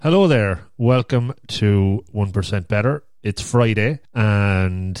Hello there. Welcome to 1% Better. It's Friday,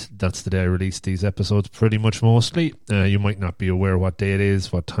 and that's the day I release these episodes pretty much mostly. You might not be aware what day it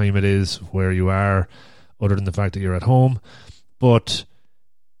is, what time it is, where you are, other than the fact that you're at home. But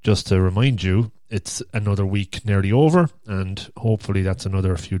just to remind you, it's another week nearly over, and hopefully that's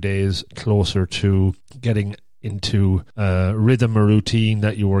another few days closer to getting into a rhythm or routine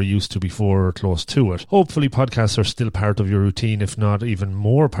that you were used to before or close to it. Hopefully podcasts are still part of your routine, if not even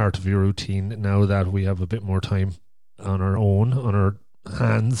more part of your routine, now that we have a bit more time on our own, on our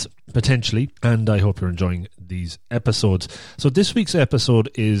hands, potentially. And I hope you're enjoying these episodes. So this week's episode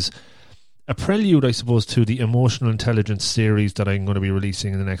is a prelude, I suppose, to the emotional intelligence series that I'm going to be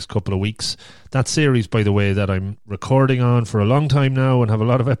releasing in the next couple of weeks. That series, by the way, that I'm recording on for a long time now and have a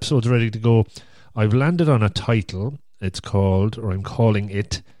lot of episodes ready to go. I've landed on a title. It's called, or I'm calling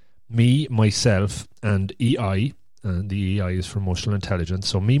it, Me, Myself, and EI. And the EI is for emotional intelligence.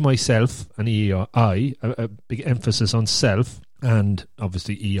 So Me, Myself, and EI, a big emphasis on self, and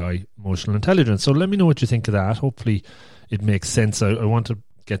obviously EI, emotional intelligence. So let me know what you think of that. Hopefully it makes sense. I want to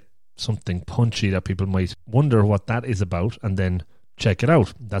get something punchy that people might wonder what that is about, and then check it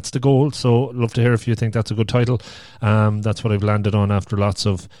out. That's the goal. So love to hear if you think that's a good title. That's what I've landed on after lots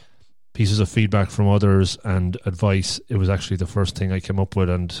of pieces of feedback from others and advice. It was actually the first thing I came up with,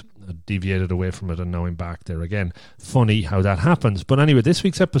 and I deviated away from it, and now I'm back there again. Funny how that happens. But anyway, this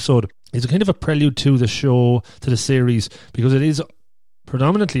week's episode is a kind of a prelude to the show, to the series, because it is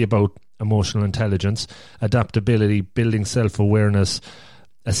predominantly about emotional intelligence, adaptability, building self-awareness,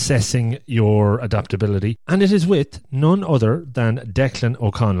 assessing your adaptability. And it is with none other than Declan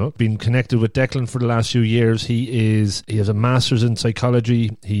O'Connell. Been connected with Declan for the last few years. He has a master's in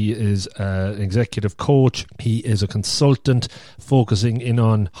psychology. He is an executive coach. He is a consultant focusing in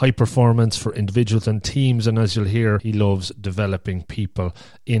on high performance for individuals and teams. And as you'll hear, he loves developing people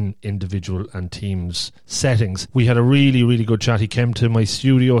in individual and teams settings. We had a really, really good chat. He came to my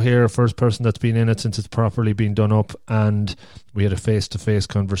studio here, first person that's been in it since it's properly been done up, and we had a face-to-face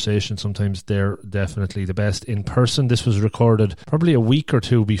conversation. Sometimes they're definitely the best in person. This was recorded probably a week or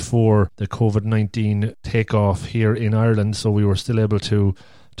two before the COVID-19 takeoff here in Ireland, so we were still able to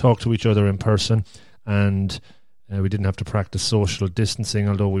talk to each other in person, and we didn't have to practice social distancing,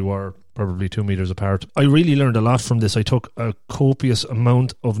 although we were probably 2 meters apart. I really learned a lot from this. I took a copious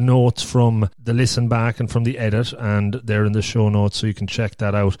amount of notes from the listen back and from the edit, and they're in the show notes, so you can check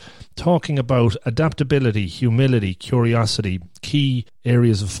that out. Talking about adaptability, humility, curiosity, key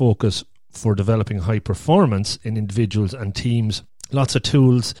areas of focus for developing high performance in individuals and teams. Lots of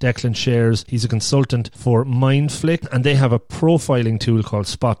tools Declan shares. He's a consultant for Mindflick, and they have a profiling tool called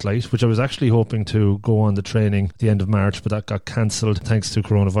Spotlight, which I was actually hoping to go on the training at the end of March, but that got cancelled thanks to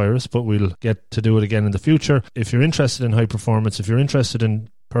coronavirus, but we'll get to do it again in the future. If you're interested in high performance, if you're interested in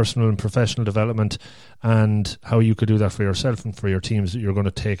personal and professional development and how you could do that for yourself and for your teams, you're going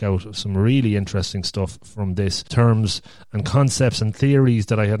to take out some really interesting stuff from this. Terms and concepts and theories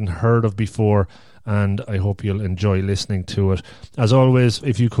that I hadn't heard of before, and I hope you'll enjoy listening to it. As always,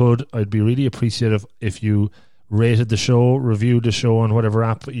 if you could, I'd be really appreciative if you rated the show, reviewed the show on whatever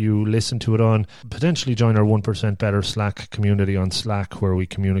app you listen to it on, potentially join our 1% Better Slack community on Slack, where we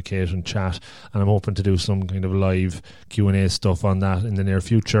communicate and chat, and I'm hoping to do some kind of live Q&A stuff on that in the near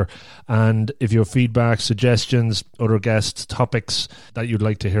future. And if you have feedback, suggestions, other guests, topics that you'd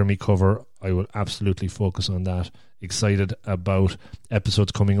like to hear me cover, I will absolutely focus on that. Excited about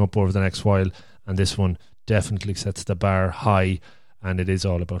episodes coming up over the next while, and this one definitely sets the bar high, and it is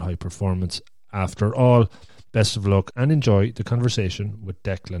all about high performance after all. Best of luck, and enjoy the conversation with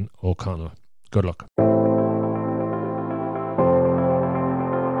Declan O'Connell. Good luck.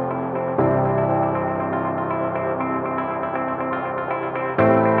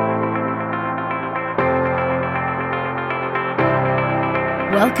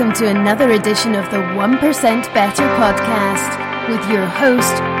 Welcome to another edition of the 1% Better podcast with your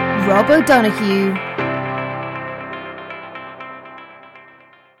host, Rob O'Donoghue.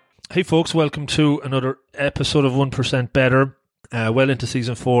 Hey folks, welcome to another episode of 1% Better. Well into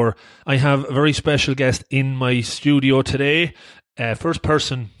season 4. I have a very special guest in my studio today. First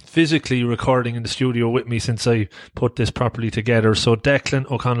person physically recording in the studio with me since I put this properly together. So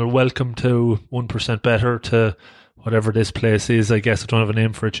Declan O'Connell, welcome to 1% Better, to whatever this place is. I guess I don't have a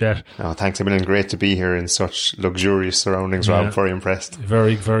name for it yet. Oh, thanks a million. Great to be here in such luxurious surroundings, Rob. Yeah. Very impressed.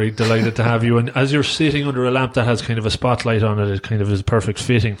 Very, very delighted to have you. And as you're sitting under a lamp that has kind of a spotlight on it, it kind of is perfect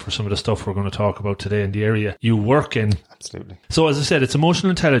fitting for some of the stuff we're going to talk about today in the area you work in. Absolutely. So as I said, it's emotional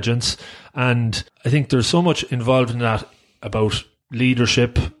intelligence, and I think there's so much involved in that about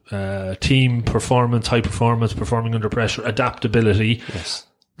leadership, team performance, high performance, performing under pressure, adaptability. Yes.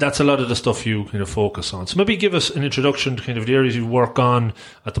 that's a lot of the stuff you kind of focus on. So maybe give us an introduction to kind of the areas you work on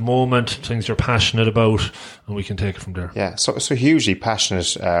at the moment, things you're passionate about, and we can take it from there. Yeah, so hugely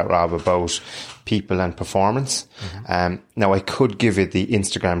passionate, Rob, about people and performance. Now, I could give it the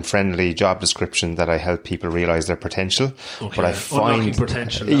Instagram-friendly job description that I help people realise their potential. Okay. But I find unlocking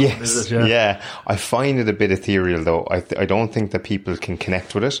potential. Yes, is it? yeah. I find it a bit ethereal, though. I don't think that people can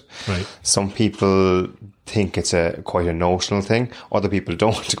connect with it. Right. Some people think it's quite a notional thing. Other people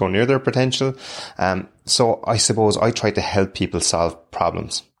don't want to go near their potential. So I suppose I try to help people solve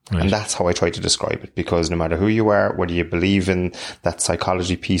problems. Right. And that's how I try to describe it, because no matter who you are, whether you believe in that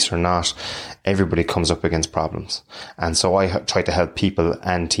psychology piece or not, everybody comes up against problems. And so I try to help people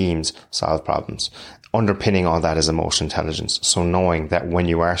and teams solve problems. Underpinning all that is emotional intelligence. So knowing that when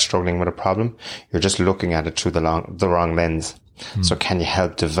you are struggling with a problem, you're just looking at it through the wrong lens. So can you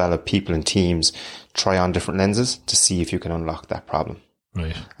help develop people and teams try on different lenses to see if you can unlock that problem?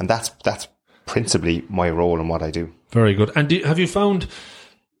 Right. And that's principally my role and what I do. Very good. And have you found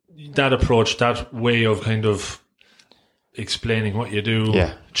that approach, that way of kind of explaining what you do,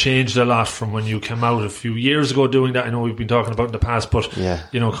 changed a lot from when you came out a few years ago doing that? I know we've been talking about in the past, but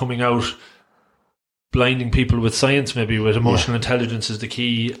coming out, blinding people with science, maybe with emotional intelligence is the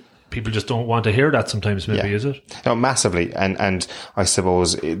key. People just don't want to hear that sometimes, maybe, is it? No, massively. And I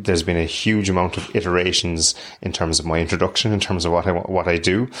suppose there's been a huge amount of iterations in terms of my introduction, in terms of what I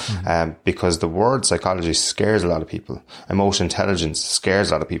do, because the word psychology scares a lot of people. Emotional intelligence scares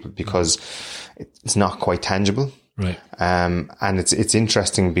a lot of people because it's not quite tangible. Right. And it's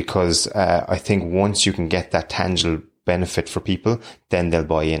interesting because I think once you can get that tangible benefit for people, then they'll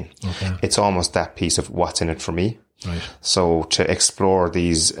buy in. Okay. It's almost that piece of what's in it for me. Right. So to explore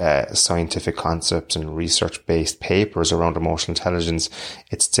these scientific concepts and research-based papers around emotional intelligence,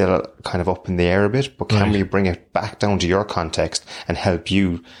 it's still kind of up in the air a bit, but can we bring it back down to your context and help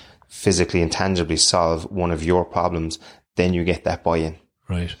you physically and tangibly solve one of your problems? Then you get that buy-in.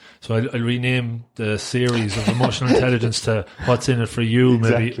 Right. So I'll rename the series of emotional intelligence to What's in it for you,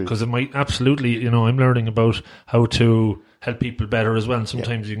 maybe, because it might absolutely, I'm learning about how to help people better as well. And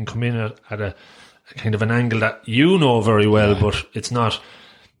sometimes you can come in at a kind of an angle that you know very well, but it's not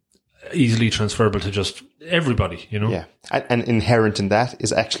easily transferable to just everybody, Yeah. And inherent in that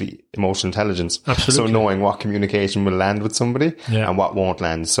is actually emotional intelligence. Absolutely. So knowing what communication will land with somebody and what won't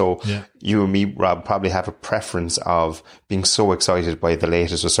land. So you and me, Rob, probably have a preference of being so excited by the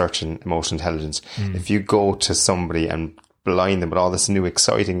latest research in emotional intelligence. If you go to somebody and blind them with all this new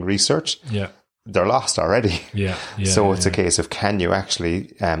exciting research, they're lost already. So it's a case of, can you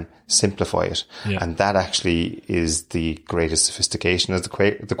actually simplify it? And that actually is the greatest sophistication, as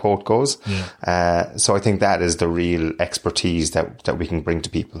the quote goes. So I think that is the real expertise that we can bring to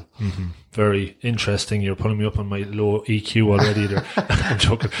people. Very interesting. You're pulling me up on my low EQ already there. I'm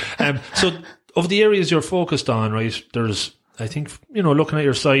joking. So of the areas you're focused on, right, there's, I think, looking at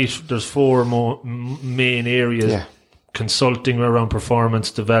your site, there's 4 main areas. Consulting around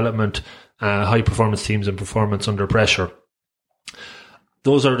performance development, high performance teams, and performance under pressure.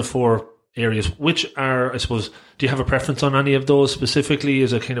 Those are the 4 areas. Which are, I suppose, do you have a preference on any of those specifically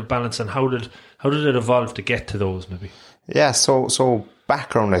as a kind of balance, and how did it evolve to get to those, maybe? Yeah, so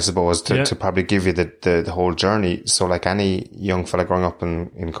background, I suppose, to probably give you the whole journey. So like any young fella growing up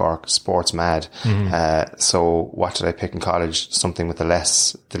in Cork, sports mad. So what did I pick in college? Something with the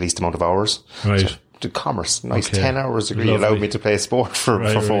least amount of hours. Right. So, did commerce, 10 hours degree. Lovely. Allowed me to play sport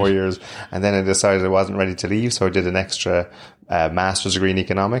for 4 years, and then I decided I wasn't ready to leave, so I did an extra master's degree in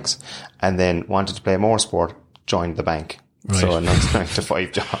economics, and then wanted to play more sport, joined the bank. So a 9 to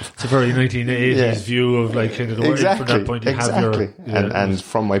 5 job. It's a very 1980s view of like kind of the world from that point. And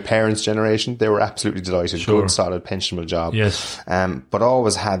from my parents' generation, they were absolutely delighted. Good, solid, pensionable job. Yes. But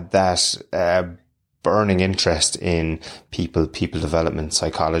always had that burning interest in people development,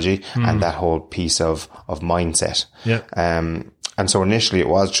 psychology, and that whole piece of mindset. And so initially it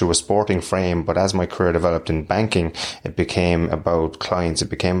was through a sporting frame, but as my career developed in banking, it became about clients, it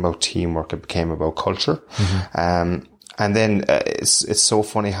became about teamwork, it became about culture. And then it's so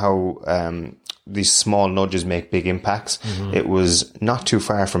funny how these small nudges make big impacts. It was not too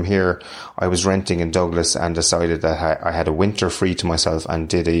far from here. I was renting in Douglas and decided that I had a winter free to myself and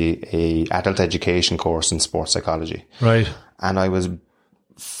did a adult education course in sports psychology. Right. And I was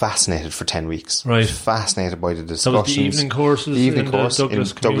fascinated for 10 weeks. Right. Fascinated by the discussions. That was the evening courses evening in course the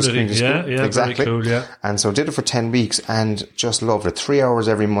Douglas in Douglas Community School. Yeah, exactly. Very cool, yeah. And so I did it for 10 weeks and just loved it. 3 hours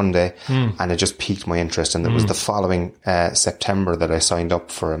every Monday. And it just piqued my interest. And it was the following September that I signed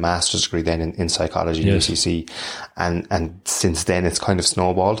up for a master's degree then in psychology at UCC. And since then it's kind of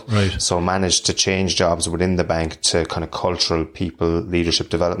snowballed. Right. So I managed to change jobs within the bank to kind of cultural people leadership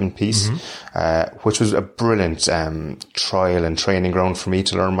development piece, which was a brilliant trial and training ground for me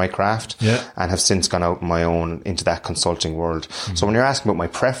to learn my craft, and have since gone out on my own into that consulting world. So when you're asking about my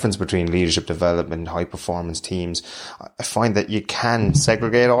preference between leadership development and high performance teams, I find that you can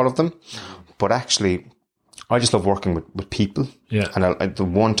segregate all of them, but actually I just love working with people. Yeah. And the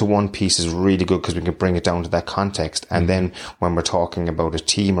one-to-one piece is really good because we can bring it down to that context. And then when we're talking about a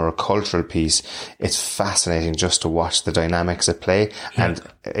team or a cultural piece, it's fascinating just to watch the dynamics at play. And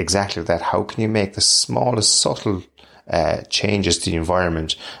exactly that. How can you make the smallest subtle changes to the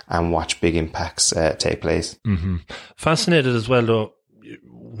environment and watch big impacts take place? Mm-hmm. Fascinated as well, though.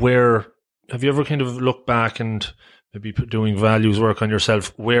 Where have you ever kind of looked back and maybe doing values work on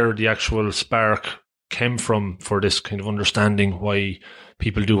yourself, where the actual spark came from for this kind of understanding why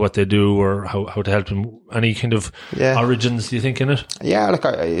people do what they do, or how to help them? Any kind of origins, do you think, in it? Yeah, like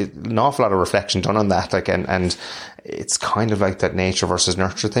an awful lot of reflection done on that, like, and it's kind of like that nature versus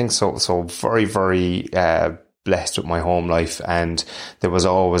nurture thing. So very, very blessed with my home life, and there was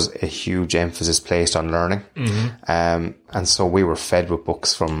always a huge emphasis placed on learning. And so we were fed with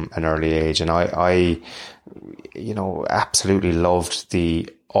books from an early age, and I absolutely loved the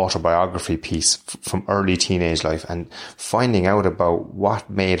autobiography piece from early teenage life and finding out about what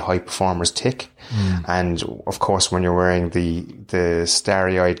made high performers tick. And of course, when you're wearing the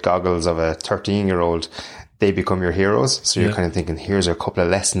starry-eyed goggles of a 13-year-old, they become your heroes. So you're kind of thinking, here's a couple of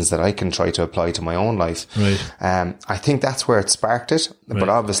lessons that I can try to apply to my own life. Right. I think that's where it sparked it. Right. But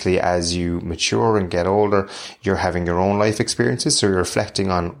obviously, as you mature and get older, you're having your own life experiences. So you're reflecting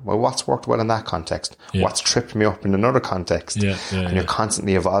on, well, what's worked well in that context? Yeah. What's tripped me up in another context? And you're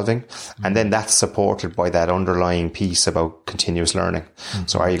constantly evolving. And then that's supported by that underlying piece about continuous learning.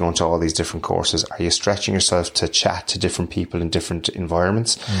 So are you going to all these different courses? Are you stretching yourself to chat to different people in different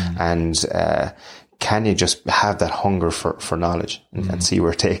environments? And, can you just have that hunger for knowledge and see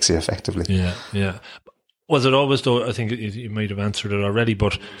where it takes you effectively? Yeah. Was it always, though, I think you might have answered it already,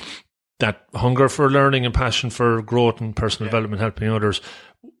 but that hunger for learning and passion for growth and personal development, helping others,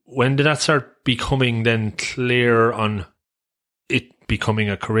 when did that start becoming then clear on it becoming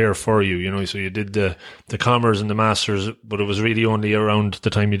a career for you? You know, so you did the commerce and the masters, but it was really only around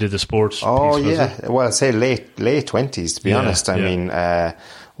the time you did the sports piece, well, I'd say late 20s, to be honest. I mean,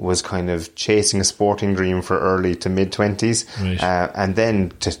 was kind of chasing a sporting dream for early to mid 20s. Right. And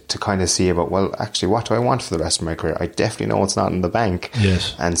then to kind of see about, well, actually, what do I want for the rest of my career? I definitely know it's not in the bank.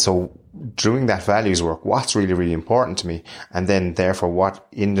 Yes. And so doing that values work, what's really, really important to me? And then therefore what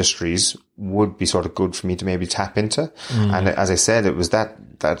industries would be sort of good for me to maybe tap into? And as I said, it was that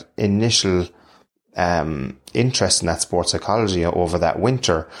initial, interest in that sports psychology over that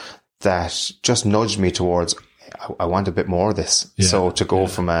winter that just nudged me towards, I want a bit more of this. So to go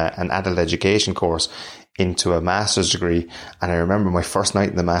from an adult education course into a master's degree. And I remember my first night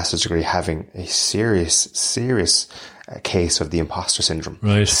in the master's degree having a serious case of the imposter syndrome.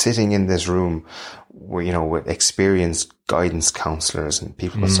 Right. Sitting in this room where, with experienced guidance counselors and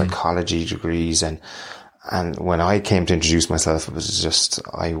people with psychology degrees. And when I came to introduce myself, it was just,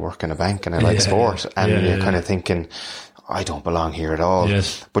 I work in a bank and I like sport. And you're kind of thinking, I don't belong here at all.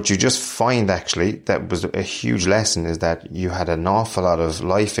 Yes. But you just find actually that was a huge lesson, is that you had an awful lot of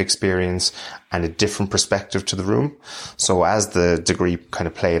life experience and a different perspective to the room. So as the degree kind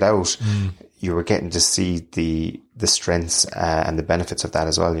of played out, you were getting to see the strengths and the benefits of that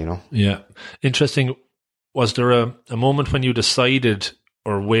as well, Yeah. Interesting. Was there a moment when you decided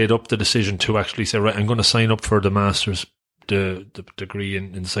or weighed up the decision to actually say, right, I'm going to sign up for the master's, the degree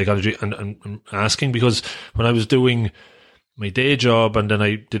in psychology, and I'm asking because when I was doing my day job and then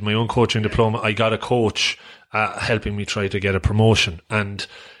I did my own coaching diploma, I got a coach helping me try to get a promotion. And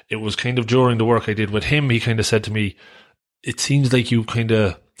it was kind of during the work I did with him, he kind of said to me, it seems like you kind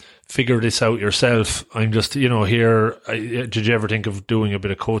of figure this out yourself. I'm just, here. Did you ever think of doing a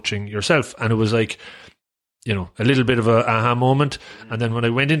bit of coaching yourself? And it was like, a little bit of a aha moment. And then when I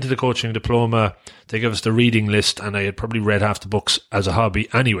went into the coaching diploma, they gave us the reading list and I had probably read half the books as a hobby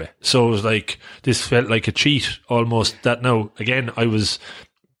anyway. So it was like, this felt like a cheat almost, that now, again, I was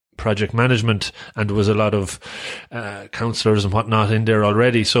project management, and there was a lot of counsellors and whatnot in there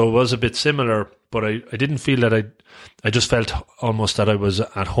already. So it was a bit similar, but I didn't feel that I just felt almost that I was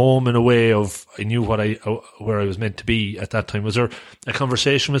at home in a way of, I knew where I was meant to be at that time. Was there a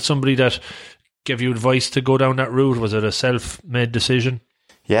conversation with somebody that gave you advice to go down that route? Was it a self-made decision?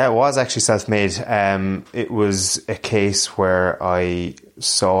 Yeah, it was actually self-made. It was a case where I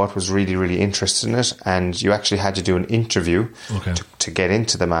saw it, was really, really interested in it, and you actually had to do an interview to get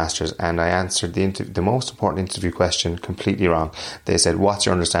into the Masters, and I answered the most important interview question completely wrong. They said, what's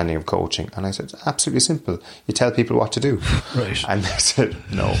your understanding of coaching? And I said, absolutely simple. You tell people what to do. Right. And they said,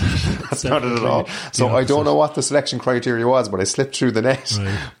 no, that's not it at all. So I don't know what the selection criteria was, but I slipped through the net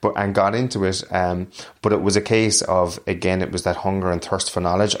and got into it. But it was a case of, again, it was that hunger and thirst for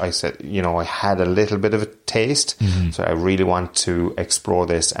knowledge. I said, I had a little bit of a taste, so I really want to explore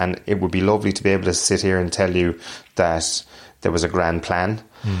this, and it would be lovely to be able to sit here and tell you that there was a grand plan.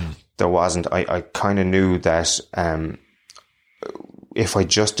 There wasn't. I kind of knew that if I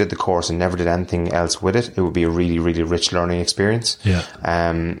just did the course and never did anything else with it, it would be a really, really rich learning experience.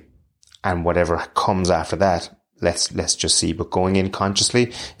 And whatever comes after that, let's just see. But going in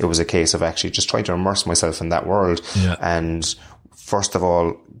consciously, it was a case of actually just trying to immerse myself in that world, and first of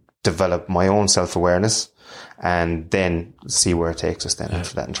all develop my own self-awareness, and then see where it takes us then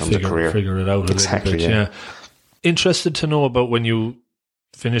after that in terms of career. Figure it out a little bit, yeah. Interested to know about when you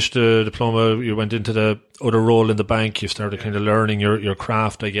finished the diploma, you went into the other role in the bank, you started kind of learning your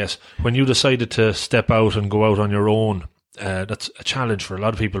craft, I guess. When you decided to step out and go out on your own, that's a challenge for a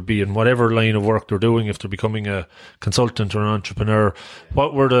lot of people, be in whatever line of work they're doing, if they're becoming a consultant or an entrepreneur.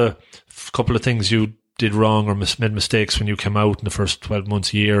 What were the couple of things you did wrong or made mistakes when you came out in the first 12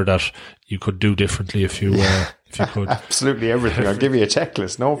 months, a year, that you could do differently if you could? Absolutely everything. I'll give you a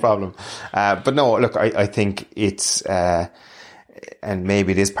checklist, no problem. But no, look, I think it's, and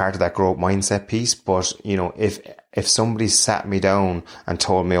maybe it is part of that growth mindset piece, but if somebody sat me down and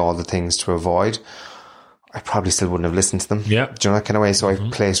told me all the things to avoid, I probably still wouldn't have listened to them. Yeah. Do you know that kind of way? So I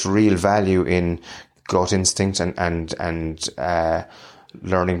placed real value in gut instinct and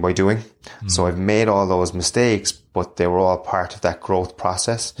learning by doing. So I've made all those mistakes, but they were all part of that growth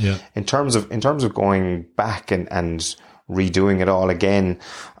process. Yeah. In terms of going back and redoing it all again,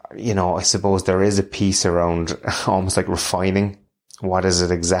 I suppose there is a piece around almost like refining what is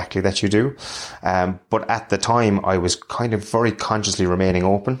it exactly that you do. But at the time I was kind of very consciously remaining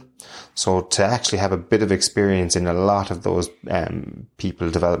open. So to actually have a bit of experience in a lot of those people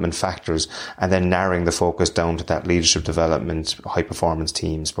development factors, and then narrowing the focus down to that leadership development, high performance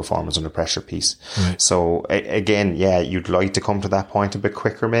teams, performance under pressure piece. Right. So again, you'd like to come to that point a bit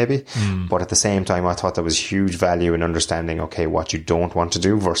quicker maybe, but at the same time I thought there was huge value in understanding, okay, what you don't want to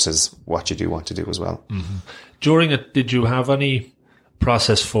do versus what you do want to do as well. During it, did you have any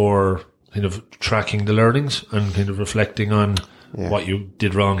process for kind of tracking the learnings and kind of reflecting on what you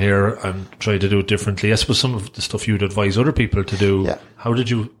did wrong here and try to do it differently? I suppose some of the stuff you'd advise other people to do, how did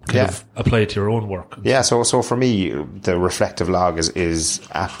you kind of apply it to your own work? Yeah, so for me, the reflective log is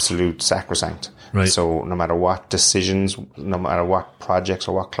absolute sacrosanct. Right. So no matter what decisions, no matter what projects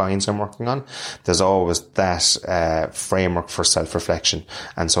or what clients I'm working on, there's always that framework for self-reflection,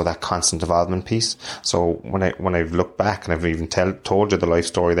 and so that constant development piece. So when I've looked back, and I've even told you the life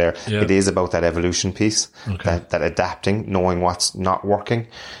story there, it is about that evolution piece, that adapting, knowing what's not working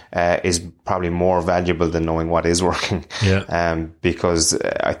is probably more valuable than knowing what is working. Because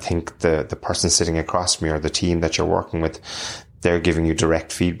I think the person sitting across from you or the team that you're working with, they're giving you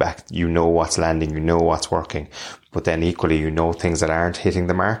direct feedback. You know what's landing, you know what's working, but then equally, you know things that aren't hitting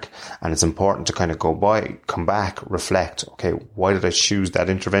the mark. And it's important to kind of come back, reflect. Okay, why did I choose that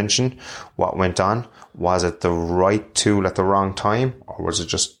intervention? What went on? Was it the right tool at the wrong time, or was it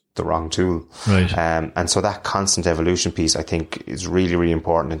just the wrong tool? Right. And so that constant evolution piece, I think, is really, really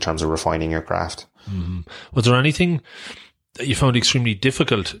important in terms of refining your craft. Was there anything that you found extremely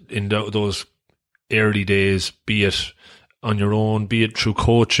difficult in those early days, be it on your own, be it through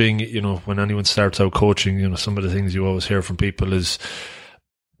coaching? When anyone starts out coaching, some of the things you always hear from people is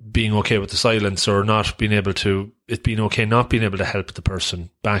being okay with the silence, or not being able to, it being okay not being able to help the person,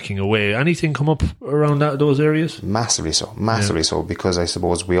 backing away. Anything come up around those areas? Massively so, because I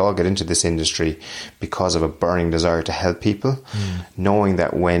suppose we all get into this industry because of a burning desire to help people, knowing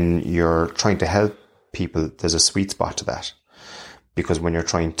that when you're trying to help people, there's a sweet spot to that. Because when you're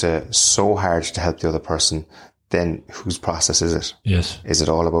trying so hard to help the other person, then whose process is it? Yes. Is it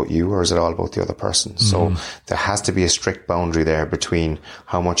all about you, or is it all about the other person? So there has to be a strict boundary there between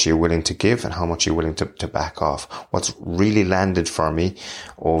how much you're willing to give and how much you're willing to back off. What's really landed for me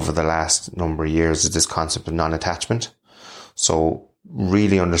over the last number of years is this concept of non-attachment. So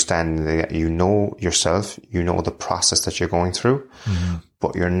really understanding that you know yourself, you know the process that you're going through,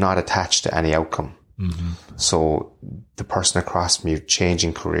 but you're not attached to any outcome. So the person across from you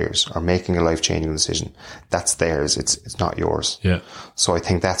changing careers or making a life-changing decision, that's theirs. It's not yours. Yeah. So I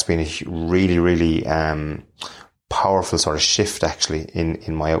think that's been a really, really powerful sort of shift actually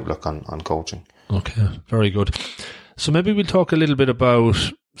in my outlook on coaching. Okay, very good. So maybe we'll talk a little bit about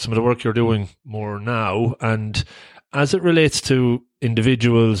some of the work you're doing more now, and as it relates to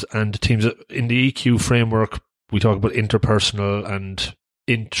individuals and teams in the EQ framework, we talk about interpersonal and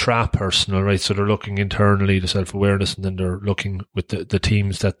intrapersonal, right? So they're looking internally to self-awareness, and then they're looking with the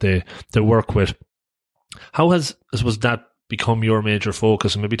teams that they work with. How has, I suppose, that become your major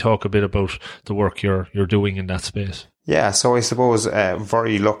focus? And maybe talk a bit about the work you're doing in that space. Yeah, so I suppose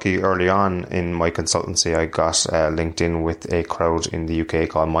very lucky early on in my consultancy, I got linked in with a crowd in the UK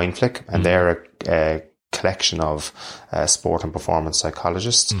called Mindflick, and they're a collection of sport and performance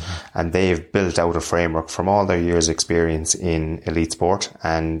psychologists, and they've built out a framework from all their years' experience in elite sport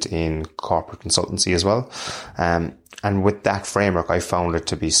and in corporate consultancy as well. And with that framework, I found it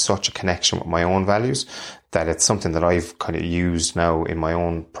to be such a connection with my own values that it's something that I've kind of used now in my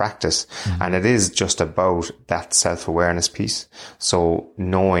own practice. And it is just about that self-awareness piece. So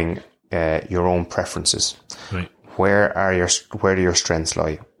knowing your own preferences. Right. Where do your strengths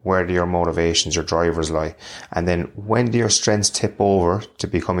lie? Where do your motivations, your drivers lie? And then when do your strengths tip over to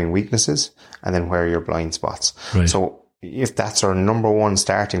becoming weaknesses? And then where are your blind spots? Right. So if that's our number one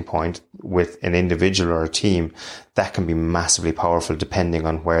starting point with an individual or a team, that can be massively powerful depending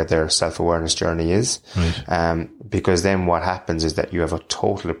on where their self-awareness journey is. Right. Because then what happens is that you have a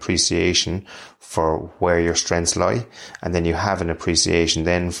total appreciation for where your strengths lie. And then you have an appreciation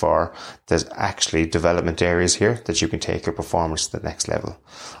then for there's actually development areas here that you can take your performance to the next level.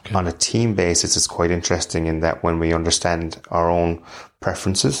 Okay. On a team basis, it's quite interesting in that when we understand our own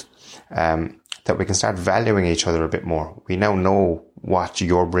preferences, that we can start valuing each other a bit more. We now know what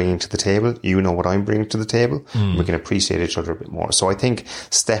you're bringing to the table. You know what I'm bringing to the table. We can appreciate each other a bit more. So I think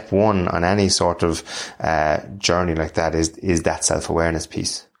step one on any sort of journey like that is that self-awareness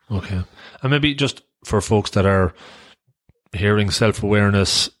piece. Okay. And maybe just for folks that are hearing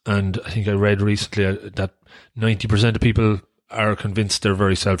self-awareness, and I think I read recently that 90% of people are convinced they're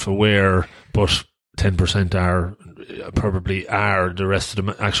very self-aware, but 10% are, the rest of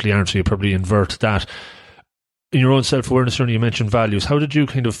them actually aren't, so you probably invert that. In your own self-awareness journey, you mentioned values. How did you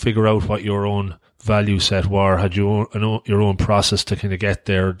kind of figure out what your own value set were? Had you your own process to kind of get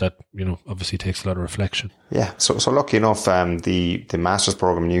there that, obviously takes a lot of reflection? Yeah, so lucky enough, the master's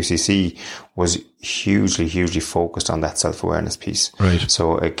program in UCC was hugely focused on that self-awareness piece. Right.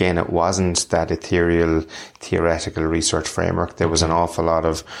 So again, it wasn't that ethereal, theoretical research framework. There was an awful lot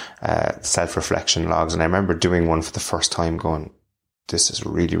of self-reflection logs. And I remember doing one for the first time going, this is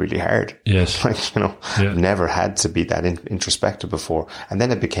really, really hard. Yes. Never had to be that introspective before. And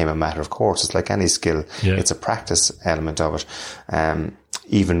then it became a matter of course. It's like any skill. Yeah. It's a practice element of it.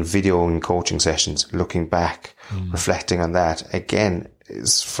 Even videoing coaching sessions, looking back, reflecting on that, again,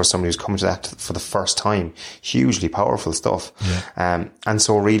 is for somebody who's coming to that for the first time, hugely powerful stuff. Yeah. And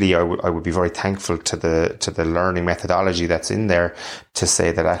so really I would be very thankful to the learning methodology that's in there to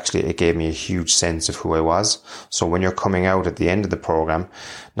say that actually it gave me a huge sense of who I was. So when you're coming out at the end of the program,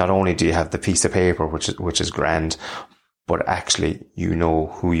 not only do you have the piece of paper, which is grand, but actually you know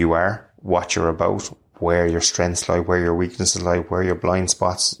who you are, what you're about, where your strengths lie, where your weaknesses lie, where your blind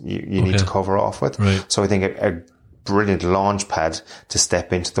spots you need to cover off with. Right. So I think a brilliant launch pad to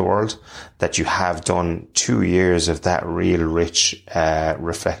step into the world that you have done 2 years of that real rich,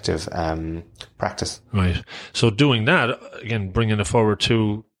 reflective, practice. Right. So doing that, again, bringing it forward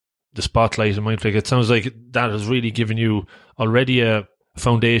to the spotlight and Mindflick, it sounds like that has really given you already a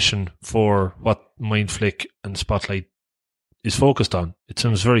foundation for what Mindflick and Spotlight is focused on. It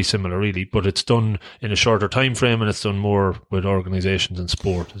sounds very similar really, but it's done in a shorter time frame and it's done more with organisations and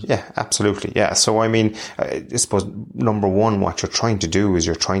sport. Yeah, absolutely. Yeah. So I mean, I suppose number one, what you're trying to do is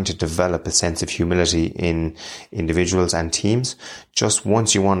you're trying to develop a sense of humility in individuals and teams. Just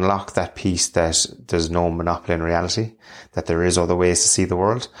once you unlock that piece that there's no monopoly in reality, that there is other ways to see the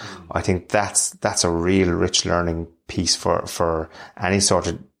world, I think that's a real rich learning piece for any sort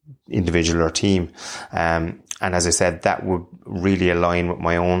of individual or team. And as I said, that would really align with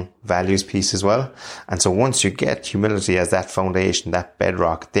my own values piece as well. And so once you get humility as that foundation, that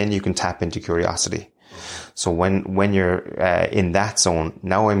bedrock, then you can tap into curiosity. So when you're in that zone,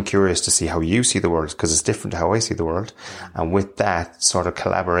 now I'm curious to see how you see the world, because it's different to how I see the world. And with that sort of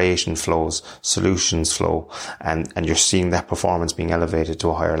collaboration flows, solutions flow, and you're seeing that performance being elevated to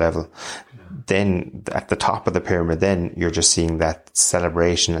a higher level. then at the top of the pyramid, then you're just seeing that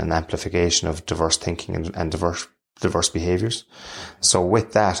celebration and amplification of diverse thinking and diverse behaviors. So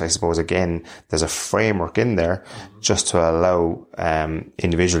with that, I suppose, again, there's a framework in there just to allow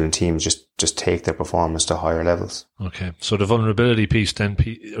individual and teams just take their performance to higher levels. Okay. So the vulnerability piece then,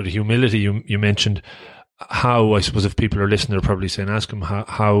 or the humility you mentioned, how, I suppose, if people are listening, they're probably saying, ask them,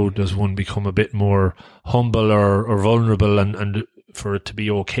 how does one become a bit more humble or vulnerable and for it to be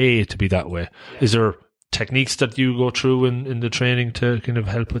okay to be that way? Is there techniques that you go through in the training to kind of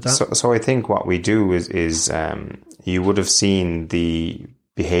help with that? So I think what we do is you would have seen the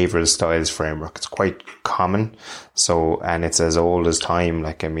behavioral styles framework. It's quite common. So, and it's as old as time.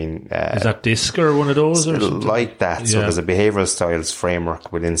 Like, I mean, is that DISC or one of those or something? Like that. So there's a behavioral styles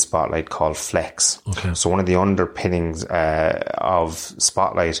framework within Spotlight called Flex. Okay. So one of the underpinnings of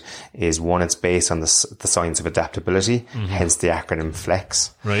Spotlight is, one, it's based on the science of adaptability, hence the acronym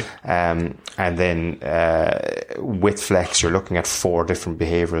Flex. Right. And then with Flex, you're looking at 4 different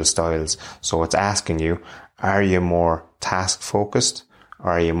behavioral styles. So it's asking you, are you more task focused?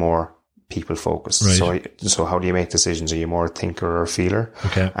 Or are you more people focused? Right. So how do you make decisions? Are you more a thinker or feeler?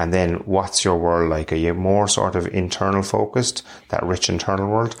 Okay. And then what's your world like? Are you more sort of internal focused, that rich internal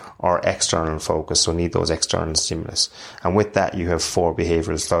world, or external focused? So need those external stimulus. And with that, you have 4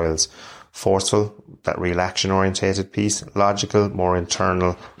 behavioral styles: forceful, that real action orientated piece; logical, more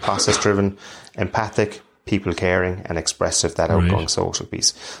internal, process driven; empathic, people caring; and expressive, that outgoing social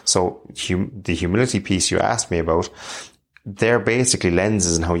piece. So the humility piece you asked me about, they're basically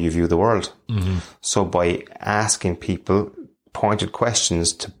lenses in how you view the world. So by asking people pointed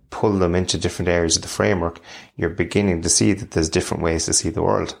questions to pull them into different areas of the framework, you're beginning to see that there's different ways to see the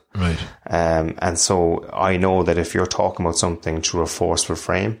world. Right. And so I know that if you're talking about something through a forceful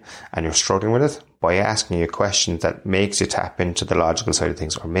frame and you're struggling with it, by asking you a question that makes you tap into the logical side of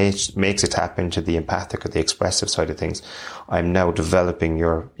things, or makes you tap into the empathic or the expressive side of things, I'm now developing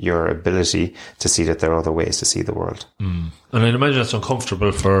your ability to see that there are other ways to see the world. And I imagine that's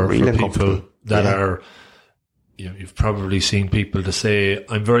uncomfortable for people that are, you've probably seen people to say,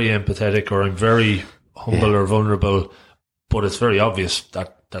 I'm very empathetic, or I'm very humble or vulnerable, but it's very obvious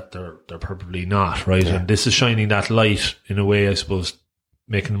that they're probably not, right? And this is shining that light in a way, I suppose,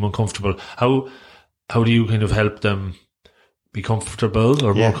 making them uncomfortable. How do you kind of help them be comfortable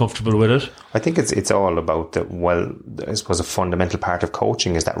or more comfortable with it? I think it's all about I suppose a fundamental part of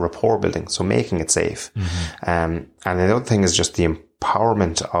coaching is that rapport building. So making it safe. And the other thing is just the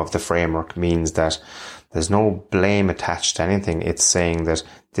empowerment of the framework means that there's no blame attached to anything. It's saying that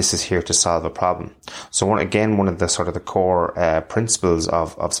this is here to solve a problem. So one of the sort of the core principles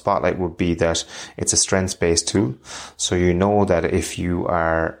of Spotlight would be that it's a strengths-based tool. So you know that if you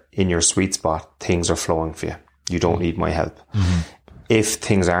are in your sweet spot, things are flowing for you. You don't need my help. If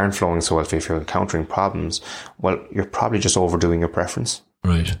things aren't flowing so well for you, if you're encountering problems, well, you're probably just overdoing your preference.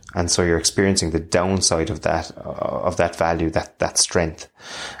 Right. And so you're experiencing the downside of that value, that strength.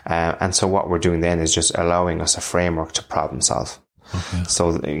 And so what we're doing then is just allowing us a framework to problem solve. Okay.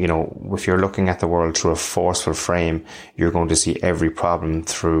 So, if you're looking at the world through a forceful frame, you're going to see every problem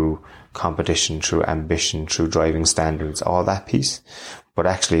through competition, through ambition, through driving standards, all that piece. But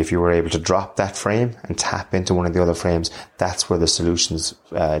actually, if you were able to drop that frame and tap into one of the other frames, that's where the solutions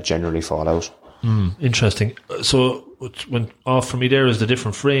generally fall out. Interesting. So when off for me there is the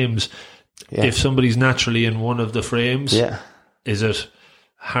different frames. Yeah. If somebody's naturally in one of the frames, is it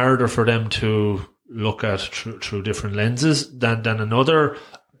harder for them to look at through different lenses than another?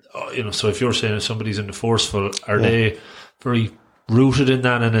 So if you're saying if somebody's in the forceful, are they very rooted in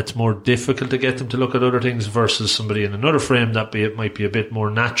that and it's more difficult to get them to look at other things versus somebody in another frame that might be a bit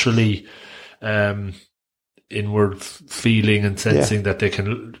more naturally inward feeling and sensing that they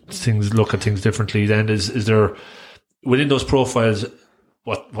can look at things differently? Then is there within those profiles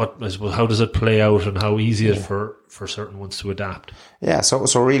how does it play out and how easy is it for certain ones to adapt?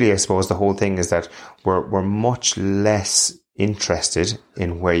 So really I suppose the whole thing is that we're much less interested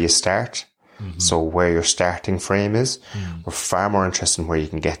in where you start. So where your starting frame is, we're far more interested in where you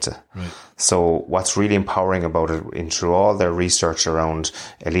can get to. Right. So what's really empowering about it, through all their research around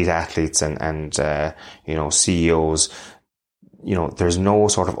elite athletes and CEOs, there's no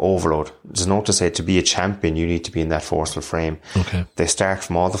sort of overload. There's no to say to be a champion, you need to be in that forceful frame. Okay. They start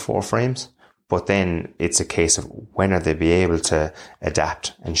from all the 4 frames, but then it's a case of when are they be able to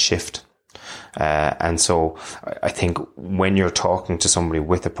adapt and shift. And so I think when you're talking to somebody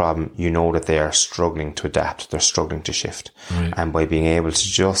with a problem, you know that they are struggling to adapt, they're struggling to shift. Right. And by being able to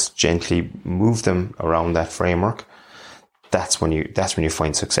just gently move them around that framework, that's when you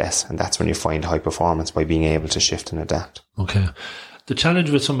find success, and that's when you find high performance, by being able to shift and adapt. Okay. the challenge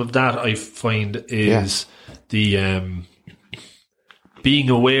with some of that, I find, is the being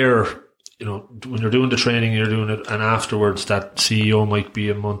aware. You know, when you're doing the training, you're doing it, and afterwards, that CEO might be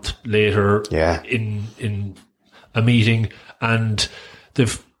a month later in a meeting, and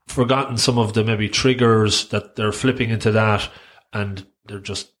they've forgotten some of the maybe triggers that they're flipping into that, and they're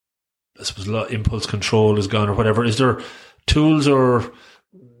just, I suppose, impulse control is gone or whatever. Is there tools or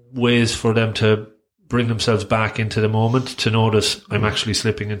ways for them to bring themselves back into the moment to notice I'm actually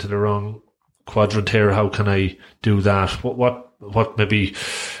slipping into the wrong quadrant here? How can I do that? What maybe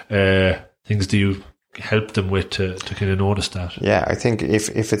things do you help them with to kind of notice that? Yeah, I think if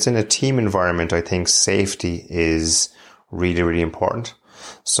it's in a team environment, I think safety is really, really important.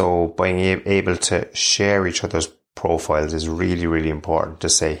 So being able to share each other's profiles is really, really important, to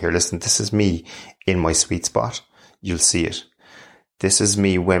say, here, listen, this is me in my sweet spot. You'll see it. This is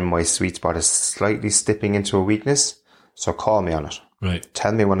me when my sweet spot is slightly slipping into a weakness. So call me on it. Right.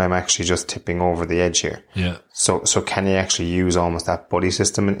 Tell me when I'm actually just tipping over the edge here. Yeah. So can you actually use almost that buddy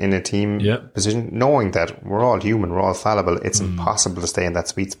system in a team position, knowing that we're all human, we're all fallible. It's impossible to stay in that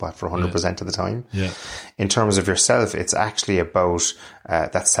sweet spot for 100% of the time. Yeah. In terms of yourself, it's actually about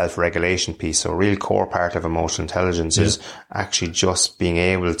that self-regulation piece. So a real core part of emotional intelligence is actually just being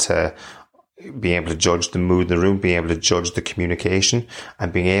able to judge the mood in the room, being able to judge the communication,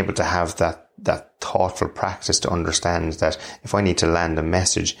 and being able to have that thoughtful practice to understand that if I need to land a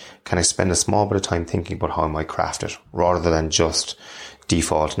message, can I spend a small bit of time thinking about how I might craft it, rather than just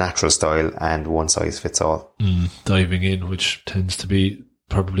default natural style and one size fits all. Diving in, which tends to be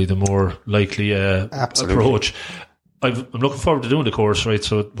probably the more likely approach. I'm looking forward to doing the course, right?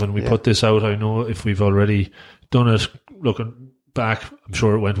 So when we put this out, I know if we've already done it, looking back, I'm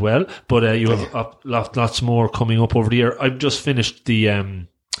sure it went well, but you have lots more coming up over the year. I've just finished the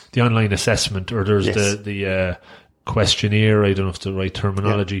online assessment, or there's the questionnaire. I don't know if it's the right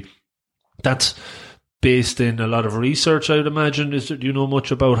terminology. That's based in a lot of research, I would imagine. Do you know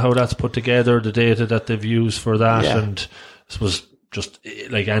much about how that's put together, the data that they've used for that? And I suppose, just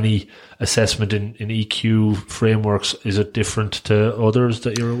like any assessment in EQ frameworks, is it different to others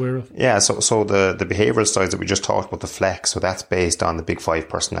that you're aware of? Yeah, so the behavioural styles that we just talked about, the flex, so that's based on the big 5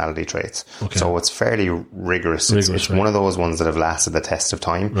 personality traits. Okay. So it's fairly rigorous. It's one of those ones that have lasted the test of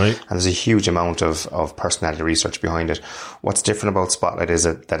time. Right. And there's a huge amount of personality research behind it. What's different about Spotlight is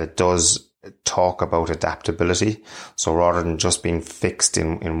that it does talk about adaptability. So rather than just being fixed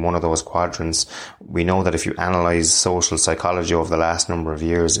in one of those quadrants, we know that if you analyze social psychology over the last number of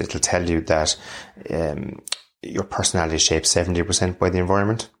years, it'll tell you that your personality is shaped 70% by the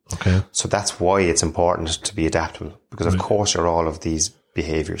environment. Okay. So that's why it's important to be adaptable, because of course you're all of these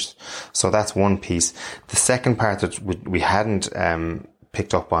behaviors. So that's one piece. The second part that we hadn't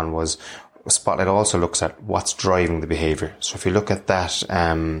picked up on was Spotlight also looks at what's driving the behavior. So if you look at that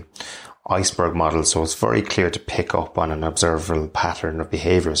iceberg model, so it's very clear to pick up on an observable pattern of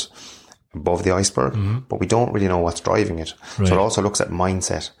behaviors above the iceberg, but we don't really know what's driving it. Right. So it also looks at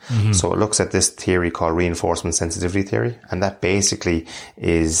mindset. So it looks at this theory called reinforcement sensitivity theory, and that basically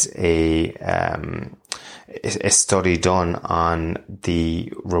is a study done on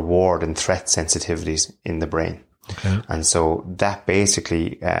the reward and threat sensitivities in the brain. Okay. And so that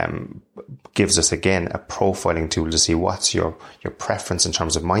basically gives us, again, a profiling tool to see what's your preference in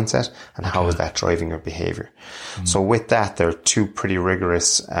terms of mindset and how is that driving your behavior. So with that, there are 2 pretty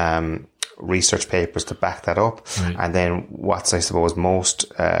rigorous research papers to back that up. Right. And then what's, I suppose, most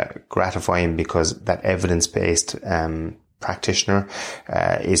gratifying, because that evidence-based practitioner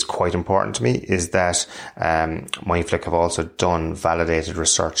is quite important to me, is that Mindflick have also done validated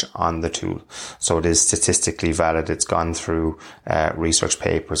research on the tool. So it is statistically valid. It's gone through research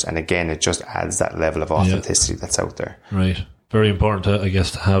papers, and again, it just adds that level of authenticity that's out there. Right. Very important, I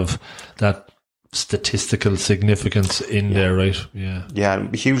guess, to have that statistical significance in there, right? Yeah,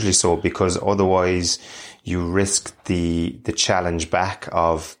 hugely so, because otherwise you risk the challenge back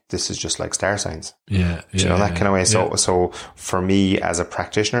of, this is just like star signs. That kind of way. So for me as a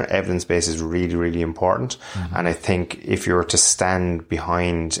practitioner, evidence base is really, really important. And I think if you're to stand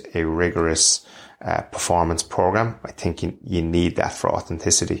behind a rigorous performance program, I think you need that for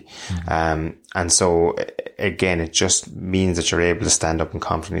authenticity. And so again, it just means that you're able to stand up and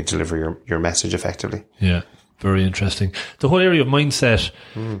confidently deliver your message effectively. Yeah, very interesting. The whole area of mindset,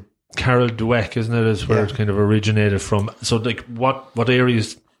 Carol Dweck, isn't it, is where it kind of originated from. So like what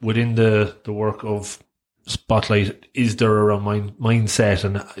areas within the work of Spotlight is there around mindset,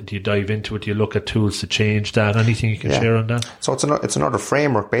 and do you dive into it? Do you look at tools to change that? Anything you can share on that? So it's another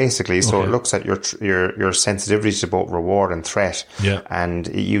framework basically. So it looks at your sensitivity to both reward and threat, and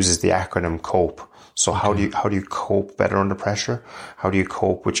it uses the acronym COPE. So how do you cope better under pressure? How do you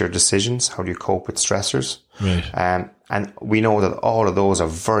cope with your decisions? How do you cope with stressors? Right. And we know that all of those are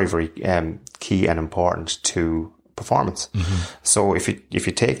very, very key and important to performance. So if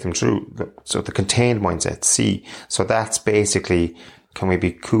you take them through, the contained mindset, C, so that's basically, can we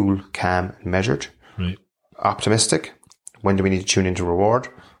be cool, calm, and measured? Right. Optimistic, when do we need to tune into reward?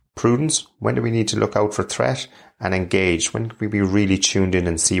 Prudence, when do we need to look out for threat? And engaged, when can we be really tuned in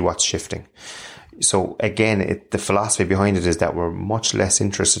and see what's shifting? So again, the philosophy behind it is that we're much less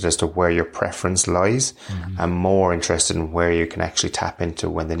interested as to where your preference lies and more interested in where you can actually tap into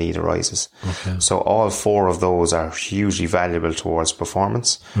when the need arises. Okay. So all 4 of those are hugely valuable towards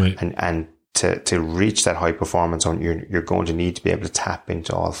performance. Right. And to reach that high performance, you're going to need to be able to tap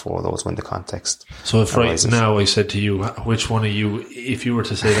into all 4 of those when the context So if arises. Right now I said to you, which one of you, if you were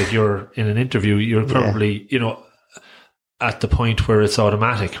to say that you're in an interview, you're probably, at the point where it's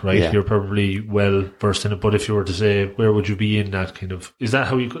automatic, right? Yeah. You're probably well versed in it. But if you were to say, where would you be in that kind of, is that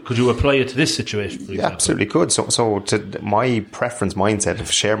how could you apply it to this situation, for example? Yeah, absolutely could. So to my preference mindset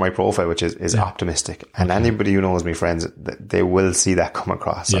of share my profile, which is optimistic. And anybody who knows me, friends, they will see that come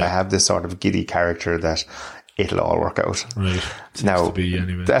across. I have this sort of giddy character that it'll all work out. Right. Seems now, to be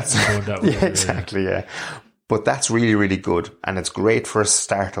anyway. That's, exactly, yeah. But that's really, really good. And it's great for a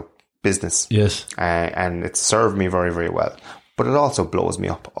startup business. Yes. And it's served me very, very well. But it also blows me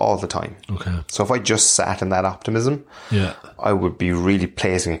up all the time. Okay. So if I just sat in that optimism, I would be really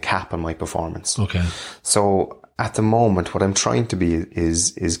placing a cap on my performance. Okay. So at the moment, what I'm trying to be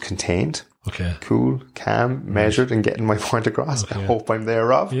is contained. Okay. Cool, calm, measured, and getting my point across. Okay. I hope I'm there,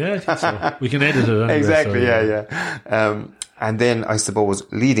 Rob. Yeah, I think so. We can edit it anyway. Exactly, so, yeah. And then I suppose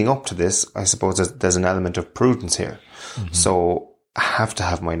leading up to this, I suppose there's an element of prudence here. So I have to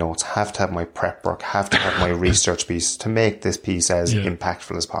have my notes, have to have my prep work, have to have my research piece to make this piece as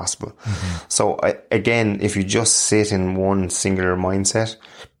impactful as possible. So again, if you just sit in one singular mindset,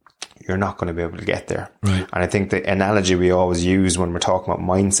 you're not going to be able to get there. Right. And I think the analogy we always use when we're talking about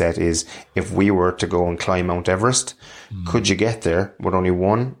mindset is, if we were to go and climb Mount Everest, could you get there with only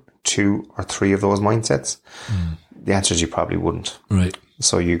 1, 2, or 3 of those mindsets? The answer is you probably wouldn't. Right.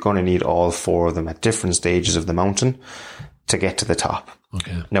 So you're going to need all 4 of them at different stages of the mountain to get to the top.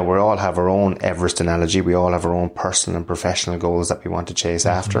 Okay. Now, we all have our own Everest analogy. We all have our own personal and professional goals that we want to chase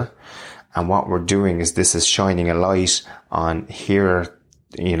after. And what we're doing is, this is shining a light on, here,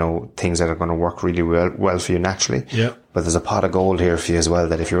 things that are going to work really well for you naturally. Yeah. But there's a pot of gold here for you as well,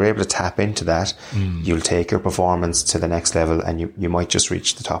 that if you're able to tap into that, you'll take your performance to the next level, and you might just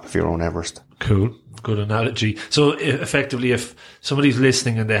reach the top of your own Everest. Cool. Good analogy. So effectively, if somebody's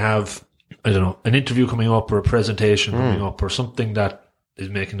listening and they have, I don't know, an interview coming up or a presentation coming up or something that is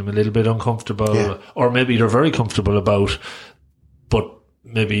making them a little bit uncomfortable, or maybe they're very comfortable about, but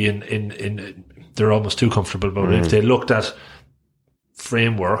maybe in they're almost too comfortable about it. If they looked at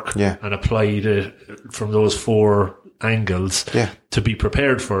framework and applied it from those 4 angles to be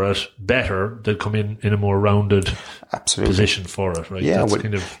prepared for it better, they'd come in a more rounded position for it, right? Yeah,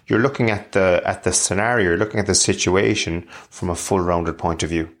 you're looking at the scenario, you're looking at the situation from a full rounded point of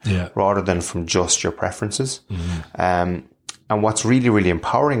view, rather than from just your preferences. And what's really, really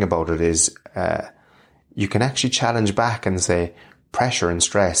empowering about it is you can actually challenge back and say, pressure and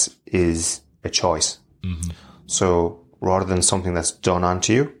stress is a choice. So rather than something that's done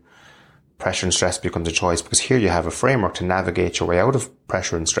onto you, pressure and stress becomes a choice, because here you have a framework to navigate your way out of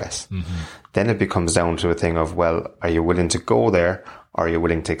pressure and stress. Then it becomes down to a thing of, well, are you willing to go there, or are you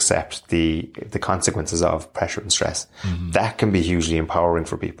willing to accept the consequences of pressure and stress? That can be hugely empowering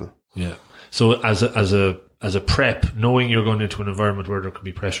for people. Yeah. So as a prep, knowing you're going into an environment where there could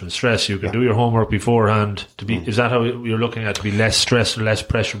be pressure and stress, you can do your homework beforehand to be, is that how you're looking at, to be less stress or less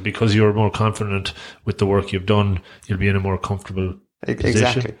pressure, because you're more confident with the work you've done, you'll be in a more comfortable position?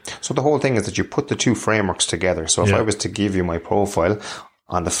 Exactly. So the whole thing is that you put the 2 frameworks together. So if I was to give you my profile,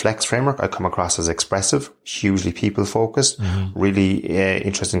 on the Flex framework, I come across as expressive, hugely people-focused, really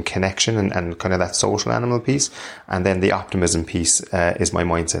interested in connection and kind of that social animal piece. And then the optimism piece is my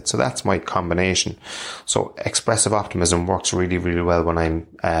mindset. So that's my combination. So expressive optimism works really, really well when I'm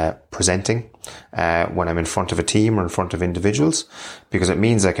presenting, when I'm in front of a team or in front of individuals, because it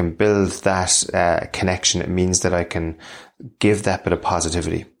means I can build that connection. It means that I can give that bit of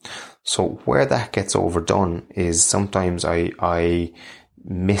positivity. So where that gets overdone is sometimes I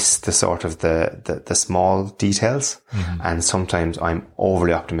miss the sort of the small details, and sometimes I'm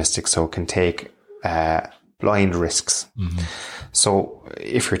overly optimistic, so it can take blind risks. So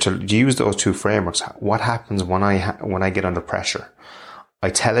if you're to use those 2 frameworks, what happens when I get under pressure? I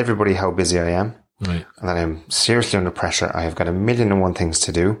tell everybody how busy I am, and that I'm seriously under pressure. I have got 1,000,001 things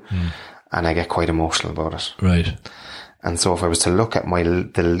to do, and I get quite emotional about it. Right. And so if I was to look at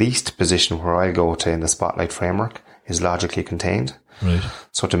the least position where I go to in the spotlight framework is logically contained. Right.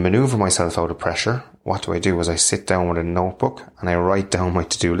 So to maneuver myself out of pressure, what do? Is I sit down with a notebook and I write down my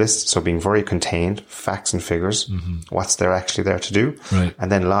to-do list. So being very contained, facts and figures, what's there actually there to do. Right.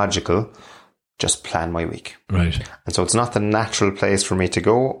 And then logical, just plan my week. Right. And so it's not the natural place for me to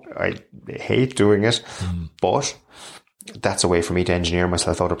go. I hate doing it, but that's a way for me to engineer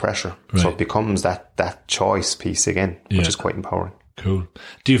myself out of pressure. Right. So it becomes that choice piece again, which is quite empowering. Cool.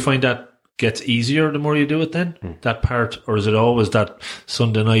 Do you find that gets easier the more you do it then? That part, or is it always that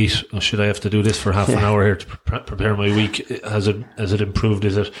Sunday night, should I have to do this for half an hour here to prepare my week? Has it improved?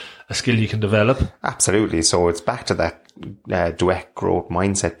 Is it a skill you can develop? Absolutely. So it's back to that duet growth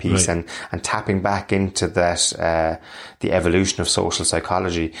mindset piece, and tapping back into that the evolution of social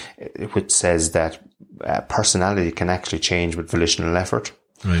psychology, which says that personality can actually change with volitional effort.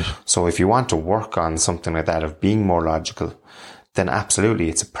 Right. So if you want to work on something like that of being more logical, then absolutely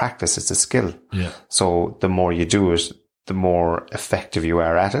it's a practice, it's a skill. Yeah. So the more you do it, the more effective you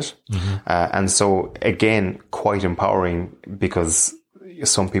are at it. And so again, quite empowering, because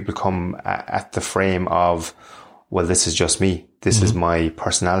some people come at the frame of, well, this is just me. This is my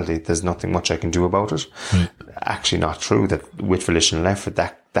personality. There's nothing much I can do about it. Right. Actually not true, that with volitional effort,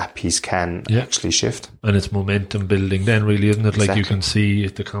 that piece can actually shift. And it's momentum building then, really, isn't it? Like exactly. You can see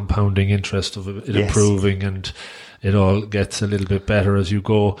the compounding interest of it improving, and it all gets a little bit better as you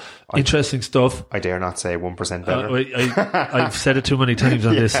go. Interesting stuff. I dare not say 1% better. I've said it too many times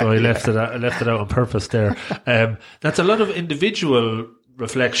on this, so I left it out on purpose there. That's a lot of individual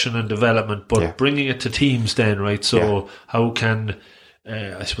reflection and development, but bringing it to teams then, right? So how can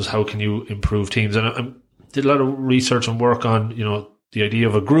you improve teams? And I did a lot of research and work on, the idea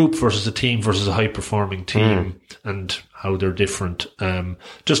of a group versus a team versus a high performing team and how they're different.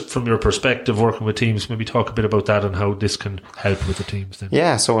 Just from your perspective, working with teams, maybe talk a bit about that and how this can help with the teams then.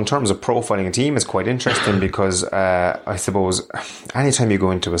 Yeah, so in terms of profiling a team, it's quite interesting because I suppose anytime you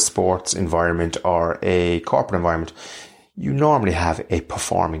go into a sports environment or a corporate environment, you normally have a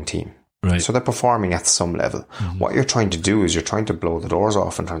performing team. Right. So they're performing at some level. What you're trying to do is you're trying to blow the doors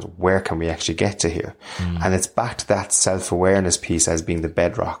off in terms of where can we actually get to here. And it's back to that self-awareness piece as being the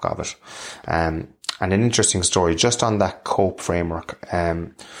bedrock of it. And an interesting story just on that COPE framework.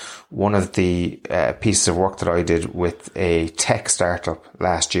 One of the pieces of work that I did with a tech startup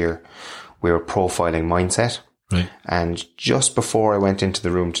last year, we were profiling mindset. Right. And just before I went into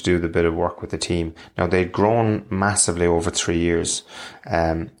the room to do the bit of work with the team, now they'd grown massively over 3 years.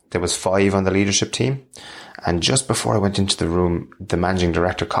 There was 5 on the leadership team. And just before I went into the room, the managing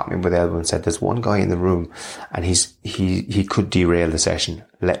director caught me with the elbow and said, there's one guy in the room and he could derail the session.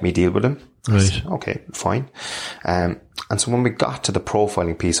 Let me deal with him. Right. Said, okay, fine. And so when we got to the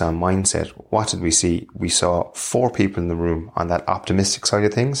profiling piece on mindset, what did we see? We saw 4 people in the room on that optimistic side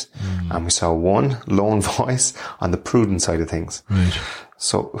of things. And we saw 1 lone voice on the prudent side of things. Right.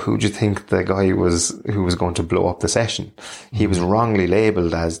 So who do you think the guy who was going to blow up the session? He was wrongly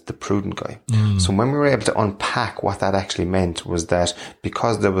labelled as the prudent guy. So when we were able to unpack what that actually meant was that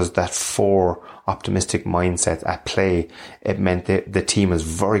because there was that 4 optimistic mindset at play, it meant that the team was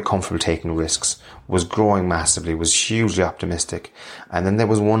very comfortable taking risks, was growing massively, was hugely optimistic. And then there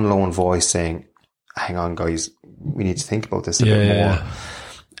was 1 lone voice saying, hang on guys, we need to think about this a bit more. Yeah.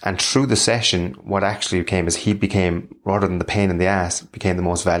 And through the session, what actually came is he became, rather than the pain in the ass, became the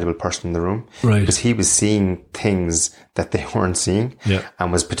most valuable person in the room. Right. Because he was seeing things that they weren't seeing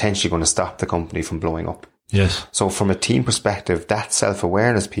and was potentially going to stop the company from blowing up. Yes. So from a team perspective, that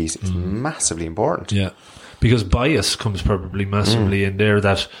self-awareness piece is massively important. Yeah. Because bias comes probably massively in there,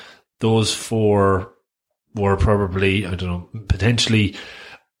 that those 4 were probably, I don't know, potentially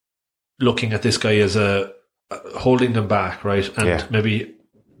looking at this guy as holding them back, right? And maybe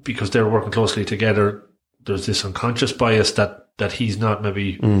because they're working closely together, there's this unconscious bias that he's not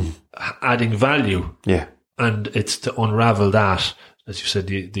maybe adding value. Yeah. And it's to unravel that. As you said,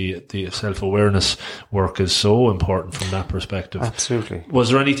 the self-awareness work is so important from that perspective. Absolutely.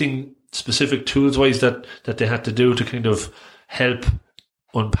 Was there anything specific tools-wise that they had to do to kind of help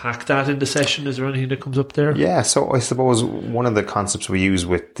unpack that in the session? Is there anything that comes up there? Yeah, so I suppose one of the concepts we use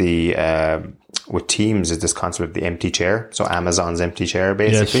with the with teams is this concept of the empty chair. So Amazon's empty chair,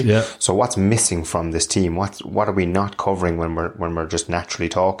 basically. Yes, yeah. So what's missing from this team? What are we not covering when we're just naturally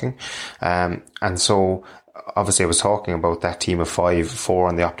talking? And so obviously I was talking about that team of 5, 4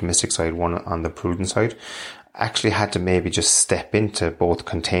 on the optimistic side, 1 on the prudent side. actually had to maybe just step into both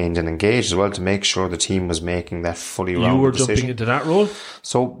contained and engaged as well to make sure the team was making that fully rounded decision. You were jumping into that role?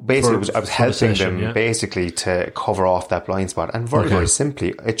 So basically, I was helping them basically to cover off that blind spot. And very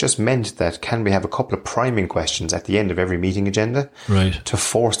simply, it just meant that can we have a couple of priming questions at the end of every meeting agenda to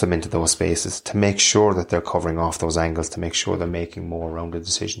force them into those spaces, to make sure that they're covering off those angles, to make sure they're making more rounded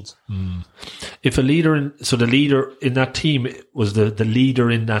decisions. If a leader, so the leader in that team, was the leader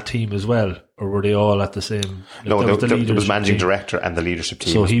in that team as well? Or were they all at the same? No, there was managing director and the leadership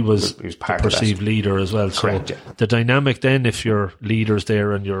team. So he was part the perceived leader as well. Correct, so the dynamic then, if your leader's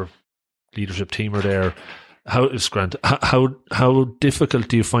there and your leadership team are there, how difficult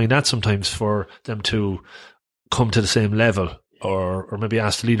do you find that sometimes for them to come to the same level? Or maybe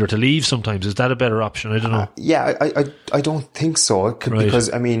ask the leader to leave sometimes. Is that a better option? I don't know. I don't think so.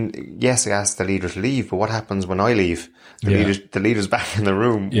 Because, I mean, yes, I ask the leader to leave, but what happens when I leave? The leader's back in the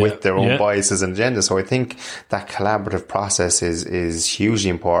room with their own biases and agendas. So I think that collaborative process is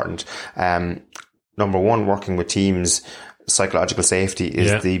hugely important. Number one, working with teams, psychological safety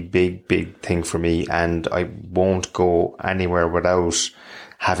is the big thing for me. And I won't go anywhere without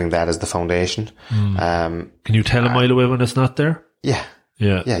having that as the foundation. Can you tell a mile away when it's not there? Yeah.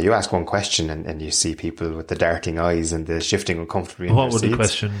 You ask one question and you see people with the darting eyes and the shifting uncomfortably. What would the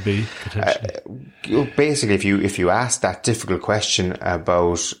question be potentially? Basically, if you ask that difficult question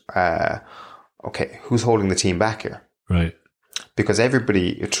about, who's holding the team back here? Right. Because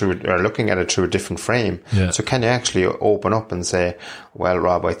everybody are looking at it through a different frame. Yeah. So can you actually open up and say, well,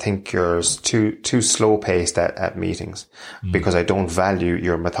 Rob, I think you're too slow paced at meetings because I don't value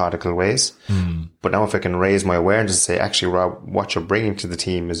your methodical ways. But now if I can raise my awareness and say, actually, Rob, what you're bringing to the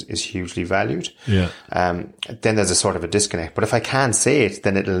team is hugely valued. Yeah. Then there's a sort of a disconnect. But if I can't say it,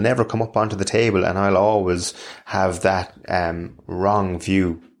 then it'll never come up onto the table and I'll always have that, wrong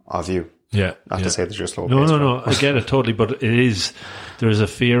view of you. Yeah. Not to say that you're slow. No. I get it totally, but there's a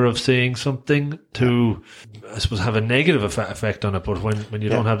fear of saying something to, I suppose, have a negative effect on it. But when you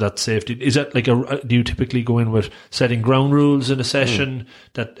don't have that safety, is that like do you typically go in with setting ground rules in a session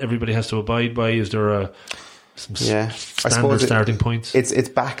that everybody has to abide by? Is there some standard starting points? It's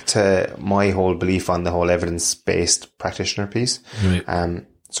back to my whole belief on the whole evidence-based practitioner piece. Right.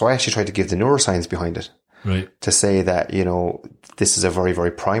 So I actually try to give the neuroscience behind it. Right. To say that, this is a very,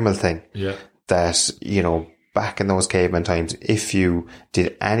 very primal thing. Yeah. That, back in those caveman times, if you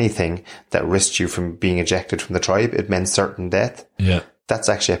did anything that risked you from being ejected from the tribe, it meant certain death. Yeah. That's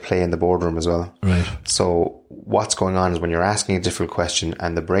actually at play in the boardroom as well. Right. So what's going on is when you're asking a difficult question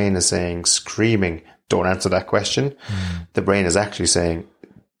and the brain is screaming, don't answer that question. The brain is actually saying,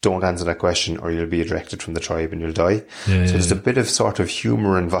 don't answer that question or you'll be ejected from the tribe and you'll die. So there's a bit of sort of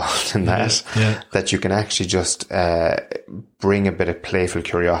humor involved in that you can actually just bring a bit of playful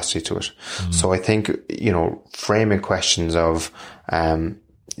curiosity to it. So I think, framing questions of,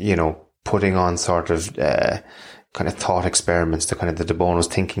 putting on sort of kind of thought experiments, the kind of the de Bono's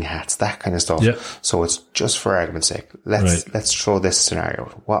thinking hats, that kind of stuff. Yeah. So it's just for argument's sake. Let's throw this scenario.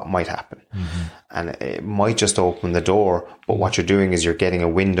 What might happen? And it might just open the door, but what you're doing is you're getting a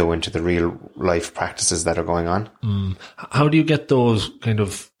window into the real life practices that are going on. How do you get those kind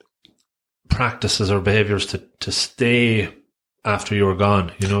of practices or behaviors to stay after you're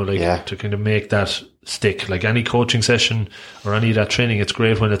gone? To kind of make that stick. Like any coaching session or any of that training, it's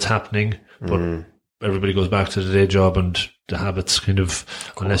great when it's happening, but everybody goes back to the day job and the habits kind of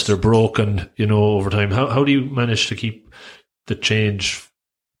unless they're broken, over time. How do you manage to keep the change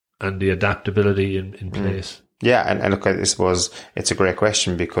and the adaptability in place? Yeah, and look, I suppose it's a great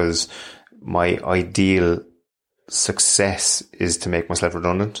question because my ideal success is to make myself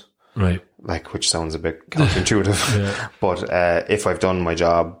redundant. Right. Which sounds a bit counterintuitive. But if I've done my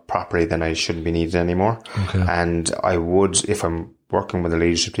job properly, then I shouldn't be needed anymore. Okay. And I would, if I'm working with a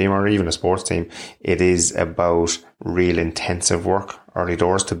leadership team or even a sports team, it is about real intensive work early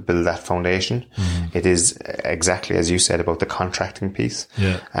doors to build that foundation. It is exactly as you said about the contracting piece.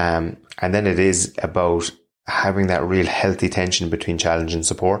 Yeah. And then it is about having that real healthy tension between challenge and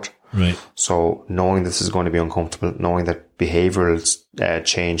support. Right. So knowing this is going to be uncomfortable, knowing that behavioral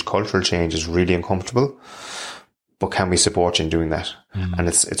change, cultural change is really uncomfortable, but can we support you in doing that? And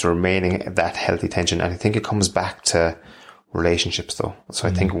it's remaining that healthy tension. And I think it comes back to relationships though. So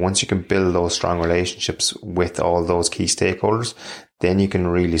I think once you can build those strong relationships with all those key stakeholders, then you can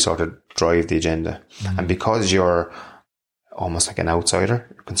really sort of drive the agenda. And because you're almost like an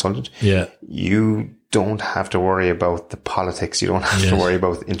outsider consultant, you don't have to worry about the politics. You don't have to worry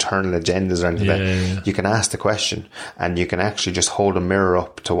about internal agendas or anything like that. You can ask the question and you can actually just hold a mirror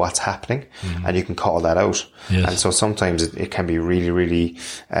up to what's happening and you can call that out. And so sometimes it can be really, really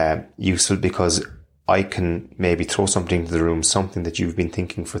useful because I can maybe throw something into the room, something that you've been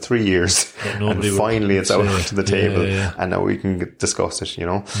thinking for 3 years, and finally it's out onto the table, and now we can discuss it, you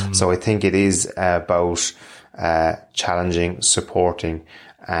know. So I think it is about challenging, supporting,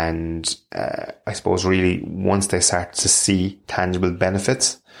 and I suppose really once they start to see tangible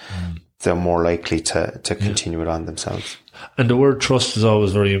benefits, they're more likely to continue it on themselves. And the word trust is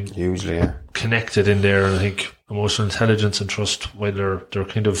always very hugely connected in there. I think emotional intelligence and trust, while they're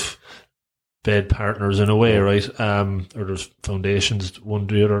kind of bed partners in a way, right? Or there's foundations, one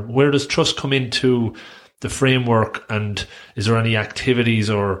to the other. Where does trust come into the framework, and is there any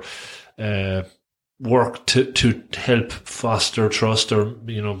activities or work to help foster trust, or,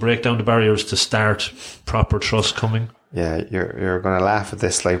 you know, break down the barriers to start proper trust coming? Yeah, you're going to laugh at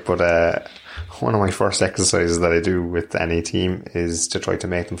this, like, but one of my first exercises that I do with any team is to try to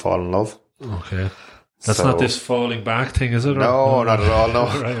make them fall in love. Okay. That's not this falling back thing, is it? No, not at all, no.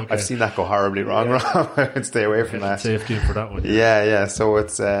 Right, okay. I've seen that go horribly wrong. I would stay away from that. Safety for that one. Yeah. So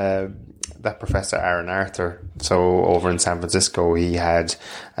it's that Professor Aaron Arthur. So over in San Francisco, he had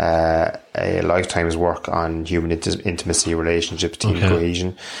a lifetime's work on human intimacy, relationships, team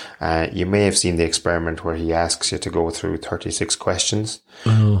cohesion. You may have seen the experiment where he asks you to go through 36 questions,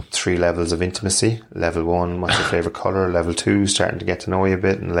 3 levels of intimacy. Level 1, what's your favorite colour? Level 2, starting to get to know you a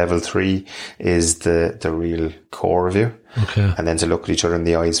bit. And level 3 is the real core of you. Okay. And then to look at each other in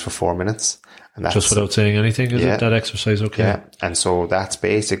the eyes for 4 minutes. And that's, just without saying anything, is it, that exercise? Okay. Yeah. And so that's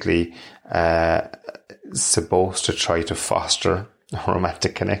basically supposed to try to foster a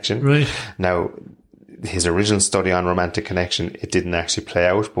romantic connection. Right. Now, his original study on romantic connection, it didn't actually play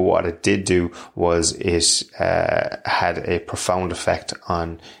out, but what it did do was it had a profound effect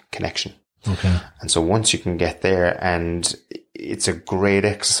on connection. Okay. And so once you can get there, and it's a great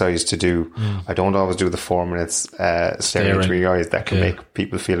exercise to do. I don't always do the 4 minutes staring into your eyes. That can make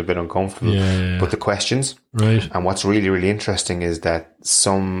people feel a bit uncomfortable. But the questions, right? And what's really, really interesting is that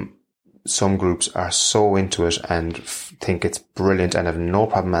some groups are so into it and think it's brilliant and have no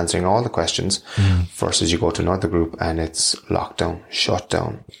problem answering all the questions, versus you go to another group and it's locked down, shut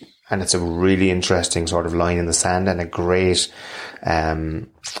down. And it's a really interesting sort of line in the sand, and a great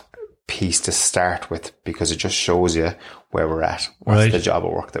piece to start with, because it just shows you where we're at. What's the job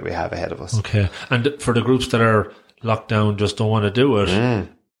of work that we have ahead of us. Okay. And for the groups that are locked down, just don't want to do it,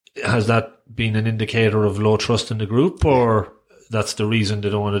 has that been an indicator of low trust in the group, or that's the reason they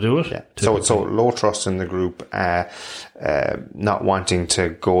don't want to do it? Yeah. So low trust in the group, not wanting to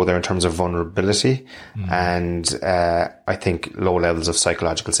go there in terms of vulnerability, and I think low levels of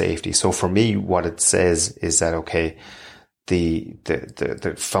psychological safety. So for me, what it says is that, okay,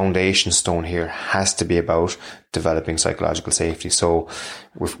 the foundation stone here has to be about developing psychological safety. So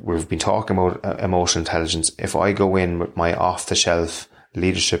we've been talking about emotional intelligence. If I go in with my off-the-shelf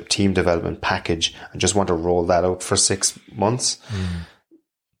leadership team development package and just want to roll that out for 6 months,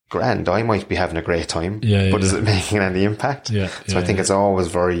 grand, I might be having a great time, but is it making any impact? So I think it's always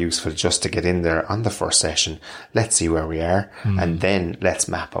very useful just to get in there on the first session. Let's see where we are, and then let's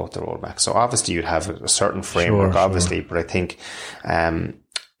map out the roadmap. So obviously you'd have a certain framework, but I think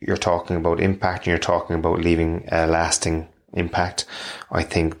you're talking about impact, and you're talking about leaving a lasting impact. I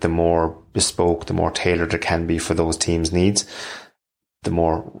think the more bespoke, the more tailored it can be for those teams' needs, the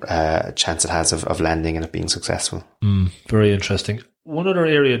more chance it has of landing and it being successful. Very interesting. One other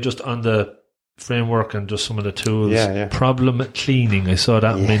area just on the framework and just some of the tools, problem cleaning. I saw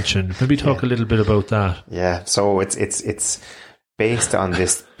that mentioned. Maybe talk a little bit about that. Yeah, so it's based on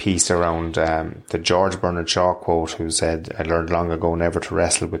this piece around the George Bernard Shaw quote, who said, "I learned long ago never to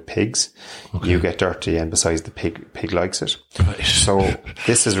wrestle with pigs. You get dirty, and besides the pig likes it." Right. So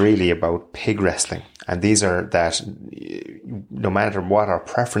this is really about pig wrestling. And these are that no matter what our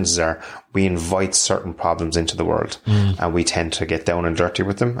preferences are, we invite certain problems into the world, and we tend to get down and dirty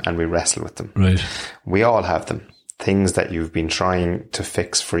with them, and we wrestle with them. Right. We all have them. Things that you've been trying to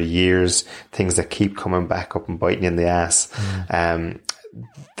fix for years, things that keep coming back up and biting you in the ass.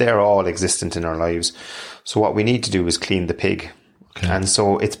 They're all existent in our lives. So what we need to do is clean the pig. Okay. And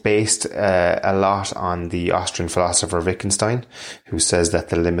so it's based a lot on the Austrian philosopher Wittgenstein, who says that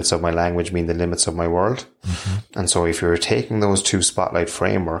the limits of my language mean the limits of my world. And so if you're taking those two spotlight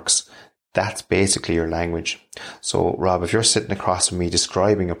frameworks, that's basically your language. So Rob, if you're sitting across from me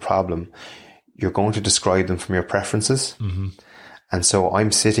describing a problem, you're going to describe them from your preferences. And so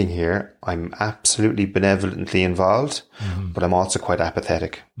I'm sitting here, I'm absolutely benevolently involved, but I'm also quite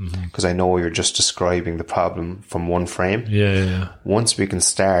apathetic, because I know you're just describing the problem from one frame. Once we can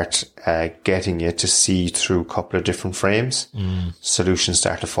start getting you to see through a couple of different frames, solutions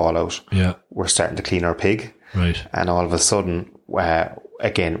start to fall out. We're starting to clean our pig. Right. And all of a sudden,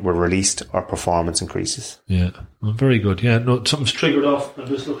 again, we're released, our performance increases. Yeah, well, very good. Yeah, no, something's triggered off. I'm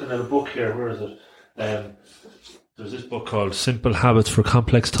just looking at a book here. Where is it? There's this book called Simple Habits for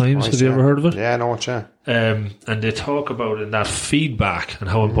Complex Times. Have you ever heard of it? Yeah, I know it, yeah. And they talk about in that feedback and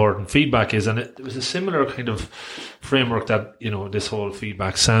how important feedback is. And it was a similar kind of framework that, this whole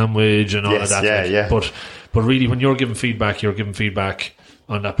feedback sandwich and all of that. Yeah. But really, when you're giving feedback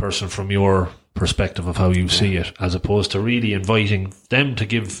on that person from your perspective of how you see it, as opposed to really inviting them to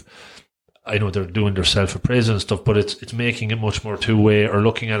give. I know they're doing their self-appraisal and stuff, but it's making it much more two-way, or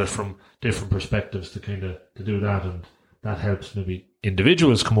looking at it from different perspectives to do that, and that helps maybe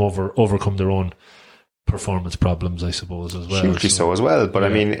individuals overcome their own performance problems, I suppose, as well. Hugely so as well. But I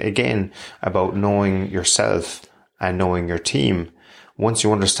mean, again, about knowing yourself and knowing your team, once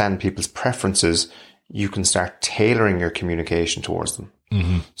you understand people's preferences, you can start tailoring your communication towards them.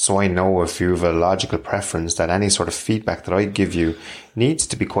 Mm-hmm. So I know if you have a logical preference, that any sort of feedback that I give you needs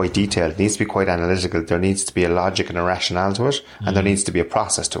to be quite detailed, needs to be quite analytical. There needs to be a logic and a rationale to it, and there needs to be a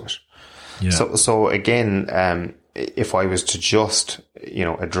process to it. Yeah. So again, if I was to just,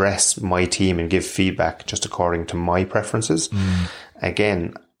 address my team and give feedback just according to my preferences,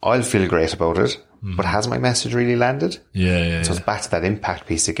 again, I'll feel great about it. But has my message really landed? Yeah. So it's back to that impact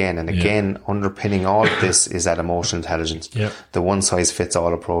piece again. And again, underpinning all of this is that emotional intelligence. Yeah. The one size fits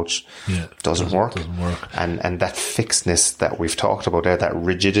all approach doesn't work. And that fixedness that we've talked about there, that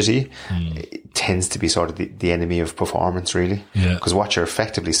rigidity, tends to be sort of the enemy of performance, really. Yeah. Because what you're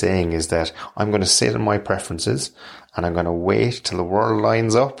effectively saying is that I'm going to sit on my preferences and I'm going to wait till the world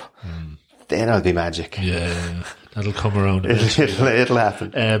lines up. Then I'll be magic. Yeah. That'll come around. It'll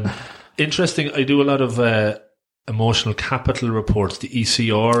happen. Interesting. I do a lot of emotional capital reports, the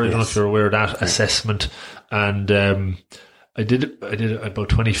ECR. I don't know if you're aware of that assessment. And I did about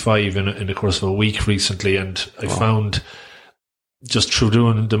 25 in the course of a week recently, and I found just through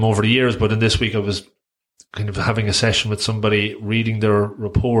doing them over the years. But in this week, I was kind of having a session with somebody, reading their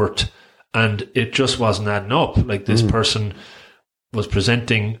report, and it just wasn't adding up. Like this person was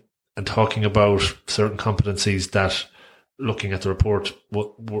presenting and talking about certain competencies that, looking at the report,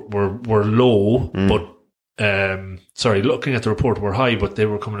 were low, but looking at the report were high, but they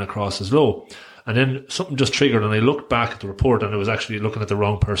were coming across as low. And then something just triggered, and I looked back at the report, and I was actually looking at the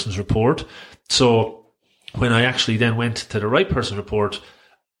wrong person's report. So when I actually then went to the right person's report,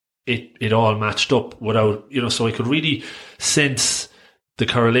 it all matched up without, so I could really sense the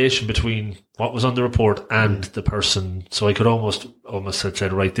correlation between what was on the report and the person. So I could almost have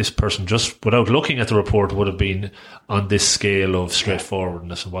said, right, this person, just without looking at the report, would have been on this scale of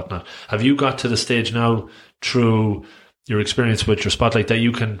straightforwardness and whatnot. Have you got to the stage now through your experience with your Spotlight that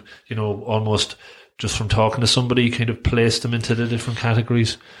you can, almost just from talking to somebody, kind of place them into the different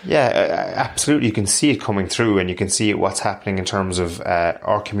categories? Yeah, absolutely. You can see it coming through, and you can see what's happening in terms of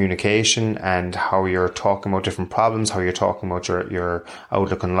our communication and how you're talking about different problems, how you're talking about your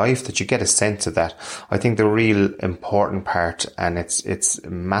outlook on life, that you get a sense of that. I think the real important part, and it's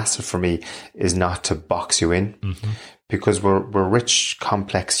massive for me, is not to box you in. Mm-hmm. Because we're rich,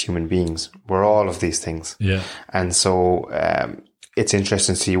 complex human beings. We're all of these things. Yeah. And so, it's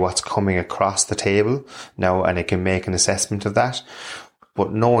interesting to see what's coming across the table now, and it can make an assessment of that.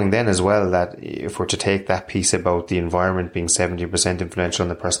 But knowing then as well that if we're to take that piece about the environment being 70% influential on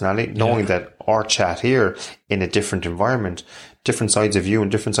the personality, knowing that our chat here in a different environment, different sides of you and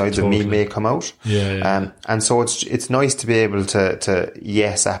different sides of me may come out. And so it's nice to be able to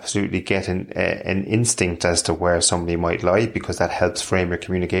yes, absolutely get an instinct as to where somebody might lie, because that helps frame your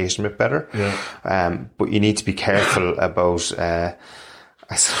communication a bit better. But you need to be careful about, I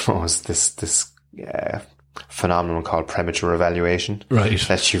suppose, this phenomenon called premature evaluation. Right.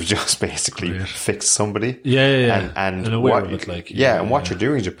 That you've just basically fixed somebody. And aware of it, and what you're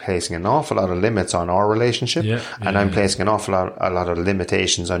doing is you're placing an awful lot of limits on our relationship. And I'm placing a lot of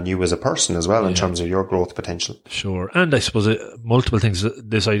limitations on you as a person as well, in terms of your growth potential. Sure. And I suppose multiple things,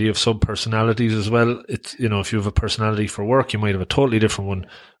 this idea of sub-personalities as well. It's, if you have a personality for work, you might have a totally different one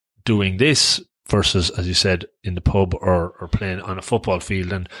doing this versus, as you said, in the pub or playing on a football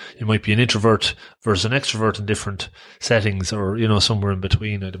field. And you might be an introvert versus an extrovert in different settings, or, somewhere in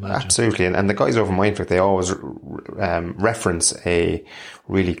between, I'd imagine. Absolutely. And the guys over Mindfreak, they always reference a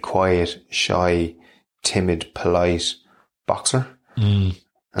really quiet, shy, timid, polite boxer. And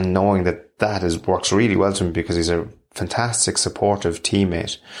knowing that works really well to him, because he's a fantastic, supportive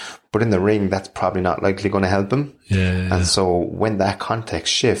teammate. But in the ring, that's probably not likely going to help him. And so when that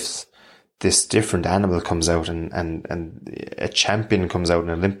context shifts, this different animal comes out, and a champion comes out,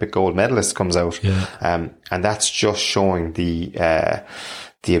 an Olympic gold medalist comes out. And that's just showing the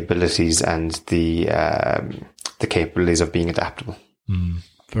abilities and the capabilities of being adaptable.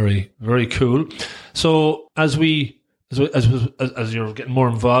 Very, very cool. So as you're getting more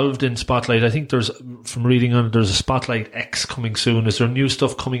involved in Spotlight, I think there's, from reading on it, there's a Spotlight X coming soon. Is there new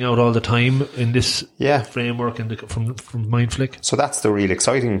stuff coming out all the time in this framework from Mindflick? So that's the real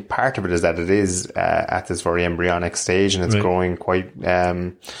exciting part of it, is that it is at this very embryonic stage, and it's growing quite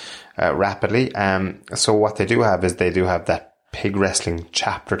rapidly. So what they do have is that pig wrestling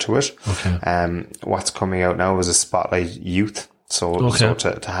chapter to it. Okay. What's coming out now is a Spotlight Youth. So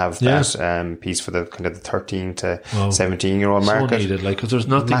to have that piece for the kind of the 13 to 17-year-old market. So needed, because there's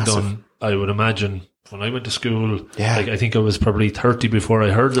nothing done, I would imagine. When I went to school, I think I was probably 30 before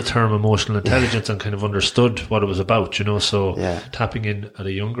I heard the term emotional intelligence and kind of understood what it was about, so tapping in at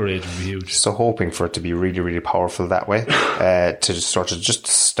a younger age would be huge. So hoping for it to be really, really powerful that way, to just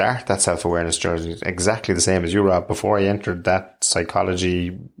start that self-awareness journey. Exactly the same as you, Rob. Before I entered that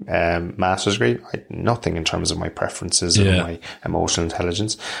psychology master's degree, I had nothing in terms of my preferences and my emotional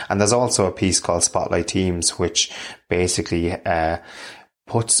intelligence. And there's also a piece called Spotlight Teams, which basically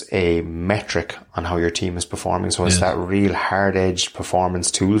puts a metric on how your team is performing. So it's that real hard-edged performance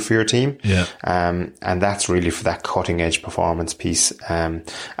tool for your team. Yeah. And that's really for that cutting-edge performance piece. And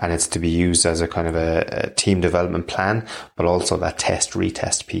it's to be used as a kind of a team development plan, but also that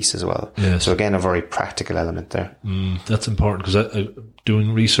retest piece as well. Yes. So again, a very practical element there. That's important, because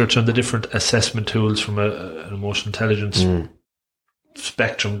doing research on the different assessment tools from an emotional intelligence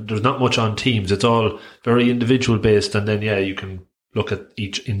spectrum, there's not much on teams. It's all very individual based, and then you can look at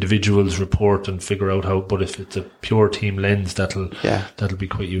each individual's report and figure out how, but if it's a pure team lens, that'll be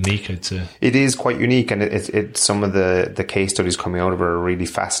quite unique, I'd say. It is quite unique, and it's some of the case studies coming out of it are really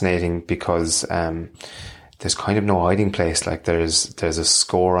fascinating, because there's kind of no hiding place. Like there's a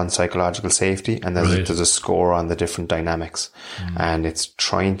score on psychological safety, and there's a score on the different dynamics, and it's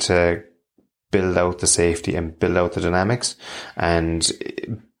trying to build out the safety and build out the dynamics, and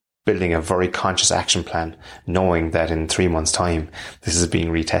building a very conscious action plan, knowing that in 3 months' time, this is being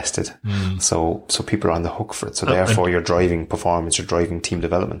retested. So people are on the hook for it. So therefore, you're driving performance, you're driving team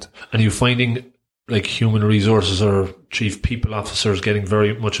development. And you're finding like human resources or chief people officers getting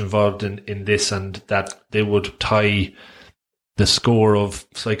very much involved in this, and that they would tie the score of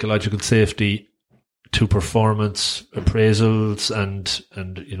psychological safety to performance appraisals and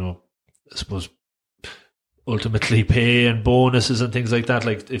I suppose ultimately pay and bonuses and things like that.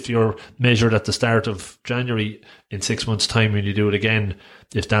 Like if you're measured at the start of January, in 6 months' time when you do it again,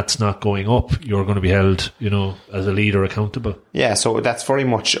 if that's not going up, you're going to be held, as a leader accountable. Yeah, so that's very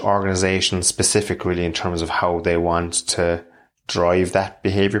much organisation specific, really, in terms of how they want to drive that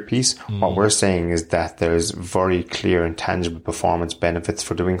behaviour piece. What we're saying is that there's very clear and tangible performance benefits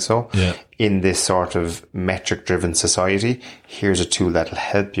for doing so. Yeah. In this sort of metric driven society, here's a tool that'll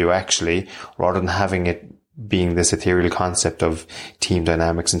help you actually, rather than having it being this ethereal concept of team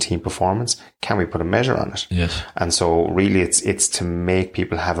dynamics and team performance, can we put a measure on it? Yes. And so really it's to make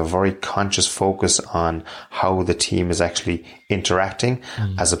people have a very conscious focus on how the team is actually interacting,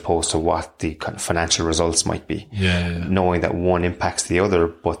 as opposed to what the kind of financial results might be. Knowing that one impacts the other,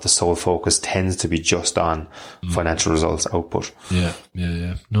 but the sole focus tends to be just on financial results output. Yeah.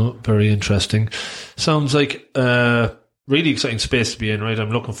 No, very interesting. Sounds like really exciting space to be in, right?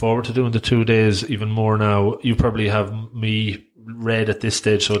 I'm looking forward to doing the 2 days even more now. You probably have me read at this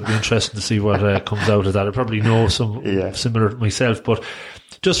stage, so it'd be interesting to see what comes out of that. I probably know some similar myself, but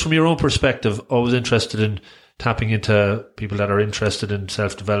just from your own perspective, always interested in tapping into people that are interested in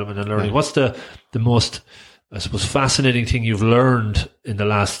self-development and learning. What's the most, I suppose, fascinating thing you've learned in the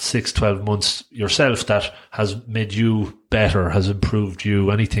last 6-12 months yourself that has made you better, has improved you?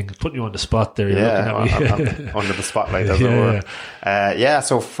 Anything? Putting you on the spot there. You're looking at me. I'm under the spotlight, as it were.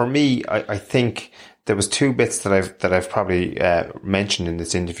 So for me, I think there was two bits that I've probably mentioned in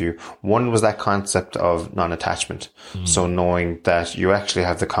this interview. One was that concept of non-attachment. So knowing that you actually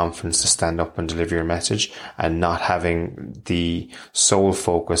have the confidence to stand up and deliver your message, and not having the sole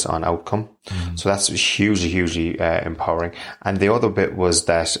focus on outcome. So that's hugely empowering. And the other bit was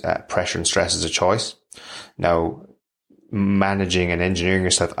that pressure and stress is a choice. Now, managing and engineering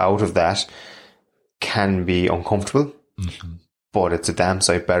yourself out of that can be uncomfortable. But it's a damn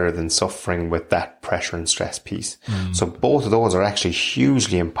sight better than suffering with that pressure and stress piece. So both of those are actually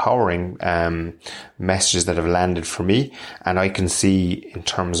hugely empowering messages that have landed for me. And I can see, in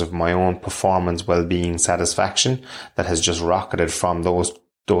terms of my own performance, well-being, satisfaction, that has just rocketed from those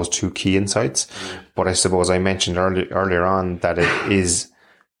two key insights. But I suppose I mentioned earlier on that it is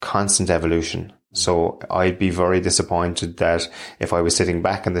constant evolution. So I'd be very disappointed that if I was sitting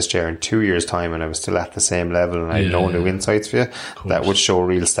back in this chair in 2 years' time and I was still at the same level and I had no new insights for you, that would show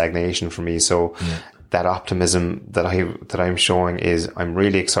real stagnation for me. So that optimism that I'm showing is I'm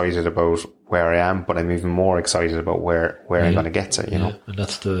really excited about where I am, but I'm even more excited about where I'm going to get to, you know. And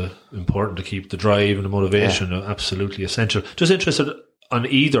that's the important to keep the drive and the motivation, absolutely essential. Just interested on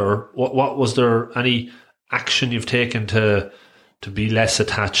either, what was there any action you've taken to be less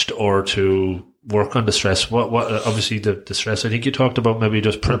attached or to work on the stress? What obviously the stress, I think you talked about maybe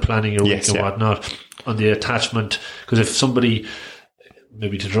just planning your week and whatnot. On the attachment, because if somebody,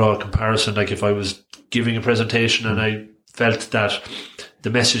 maybe to draw a comparison, like if I was giving a presentation and I felt that the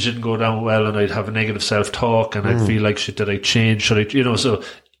message didn't go down well and I'd have a negative self-talk and I'd feel like, shit, did I change? Should I, you know, so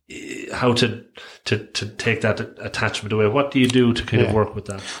how to take that attachment away? What do you do to kind of work with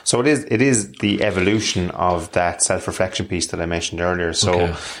that? So it is the evolution of that self-reflection piece that I mentioned earlier.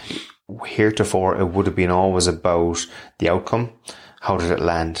 So heretofore, it would have been always about the outcome. How did it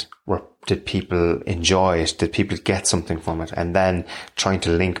land? Did people enjoy it? Did people get something from it? And then trying to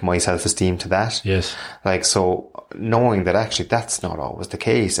link my self-esteem to that. Yes. Like, so knowing that actually that's not always the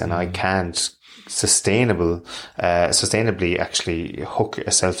case, and I can't sustainably actually hook a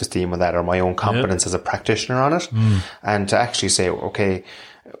self-esteem on that, or my own competence as a practitioner on it. And to actually say, okay,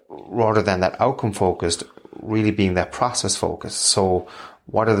 rather than that outcome focused, really being that process focused. So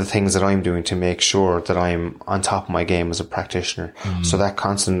what are the things that I'm doing to make sure that I'm on top of my game as a practitioner? So that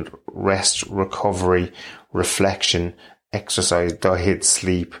constant rest, recovery, reflection, exercise, diet,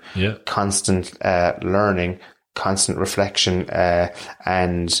 sleep, constant learning, constant reflection,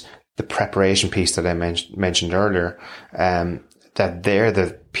 and the preparation piece that I mentioned earlier, that they're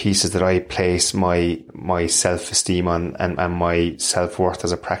the pieces that I place my self-esteem on and my self-worth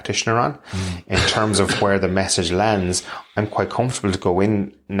as a practitioner on. In terms of where the message lands, I'm quite comfortable to go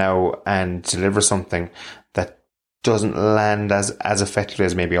in now and deliver something that doesn't land as effectively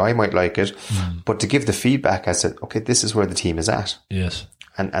as maybe I might like it, but to give the feedback as to, okay, this is where the team is at. Yes.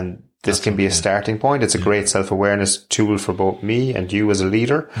 And this can be a starting point. It's a great self-awareness tool for both me and you as a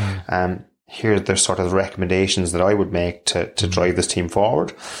leader. Here are the sort of recommendations that I would make to drive this team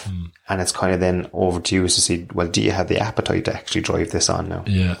forward. And it's kind of then over to you to see, well, do you have the appetite to actually drive this on now?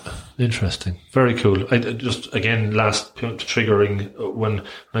 Yeah. Interesting. Very cool. I just, again, last triggering, when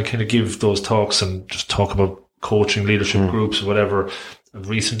I kind of give those talks and just talk about coaching, leadership groups, or whatever, I've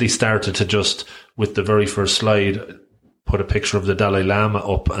recently started to just, with the very first slide, put a picture of the Dalai Lama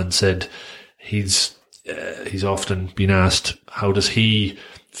up and said he's often been asked, how does he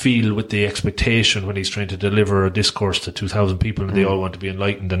feel with the expectation when he's trying to deliver a discourse to 2,000 people and they all want to be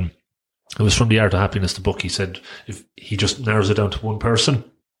enlightened? And it was from The Art of Happiness, the book. He said if he just narrows it down to one person,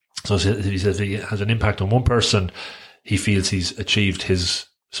 so he says he has an impact on one person, he feels he's achieved his,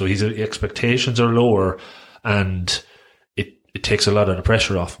 so his expectations are lower, and it takes a lot of the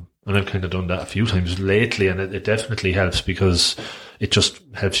pressure off him. And I've kind of done that a few times lately, and it definitely helps, because it just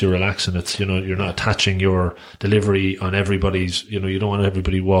helps you relax, and it's, you know, you're not attaching your delivery on everybody's, you know, you don't want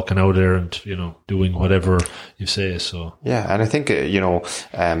everybody walking out there and, you know, doing whatever you say. So yeah, and I think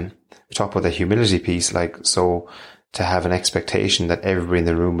we talk about the humility piece, like, so to have an expectation that everybody in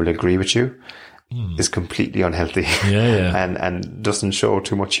the room will agree with you is completely unhealthy. and doesn't show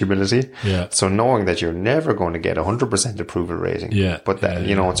too much humility. So knowing that you're never going to get 100% approval rating, but that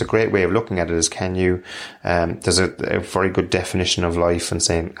you know, it's a great way of looking at it, is, can you there's a very good definition of life and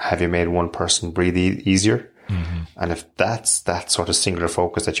saying, have you made one person breathe easier? And if that's that sort of singular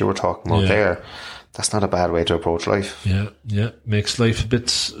focus that you were talking about there, that's not a bad way to approach life. Makes life a bit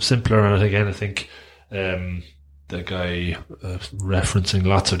simpler. And again, I think the guy referencing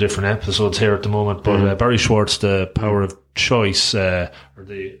lots of different episodes here at the moment, but Barry Schwartz, The Power of Choice, it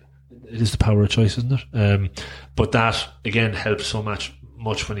is The Power of Choice, isn't it? But that again helps so much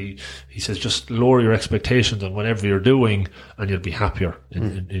when he says, just lower your expectations on whatever you're doing and you'll be happier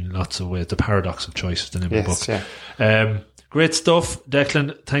in lots of ways. The Paradox of Choice is the name of the book. Great stuff,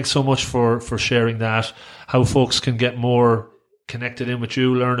 Declan. Thanks so much for sharing that. How folks can get more connected in with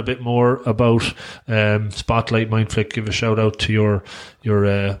you, learn a bit more about Spotlight, Mindflick, give a shout out to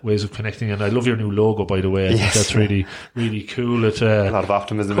your ways of connecting. And I love your new logo, by the way. I think that's really, really cool. It, a lot of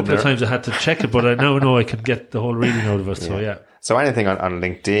optimism. A couple of times I had to check it, but I now know I can get the whole reading out of it. So So anything on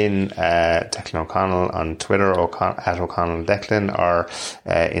LinkedIn, Declan O'Connell, on Twitter, at O'Connell Declan, or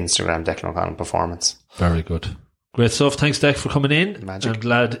Instagram, Declan O'Connell Performance. Very good. Great stuff. Thanks, Dec, for coming in. Magic. I'm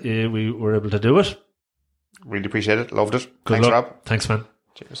glad we were able to do it. Really appreciate it. Loved it. Good Thanks, luck. Rob. Thanks, man.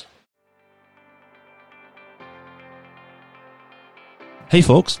 Cheers. Hey,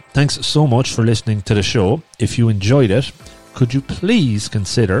 folks. Thanks so much for listening to the show. If you enjoyed it, could you please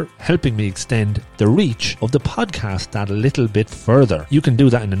consider helping me extend the reach of the podcast that a little bit further? You can do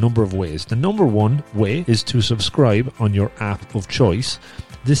that in a number of ways. The number one way is to subscribe on your app of choice.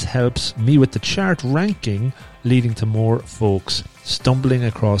 This helps me with the chart ranking, leading to more folks stumbling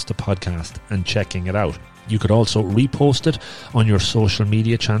across the podcast and checking it out. You could also repost it on your social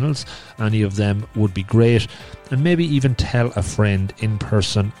media channels. Any of them would be great. And maybe even tell a friend in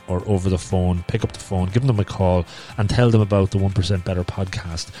person or over the phone. Pick up the phone, give them a call and tell them about the 1% Better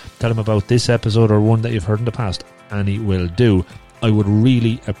podcast. Tell them about this episode or one that you've heard in the past. Any will do. I would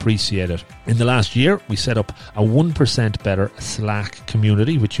really appreciate it. In the last year, we set up a 1% Better Slack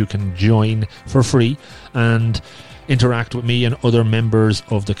community, which you can join for free and interact with me and other members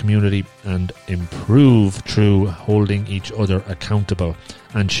of the community and improve through holding each other accountable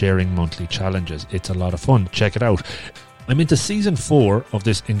and sharing monthly challenges. It's a lot of fun. Check it out. I'm into season 4 of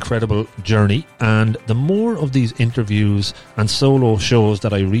this incredible journey, and the more of these interviews and solo shows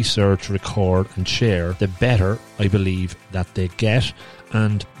that I research, record and share, the better I believe that they get,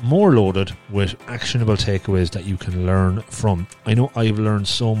 and more loaded with actionable takeaways that you can learn from. I know I've learned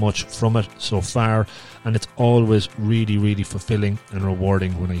so much from it so far, and it's always really, really fulfilling and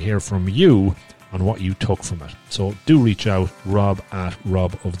rewarding when I hear from you on what you took from it. So do reach out,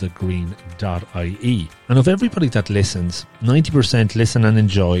 rob@robofthegreen.ie. And of everybody that listens, 90% listen and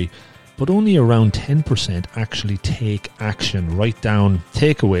enjoy, but only around 10% actually take action, write down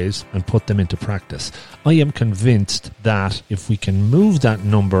takeaways and put them into practice. I am convinced that if we can move that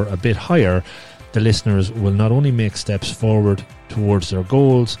number a bit higher, the listeners will not only make steps forward towards their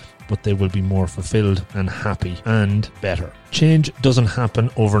goals, but they will be more fulfilled and happy and better. Change doesn't happen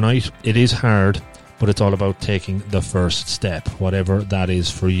overnight. It is hard, but it's all about taking the first step, whatever that is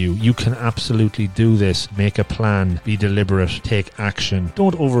for you. You can absolutely do this. Make a plan, be deliberate, take action.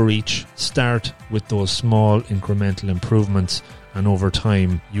 Don't overreach. Start with those small incremental improvements, and over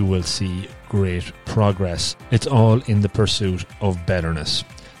time you will see great progress. It's all in the pursuit of betterness.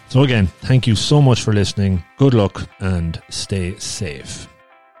 So again, thank you so much for listening. Good luck and stay safe.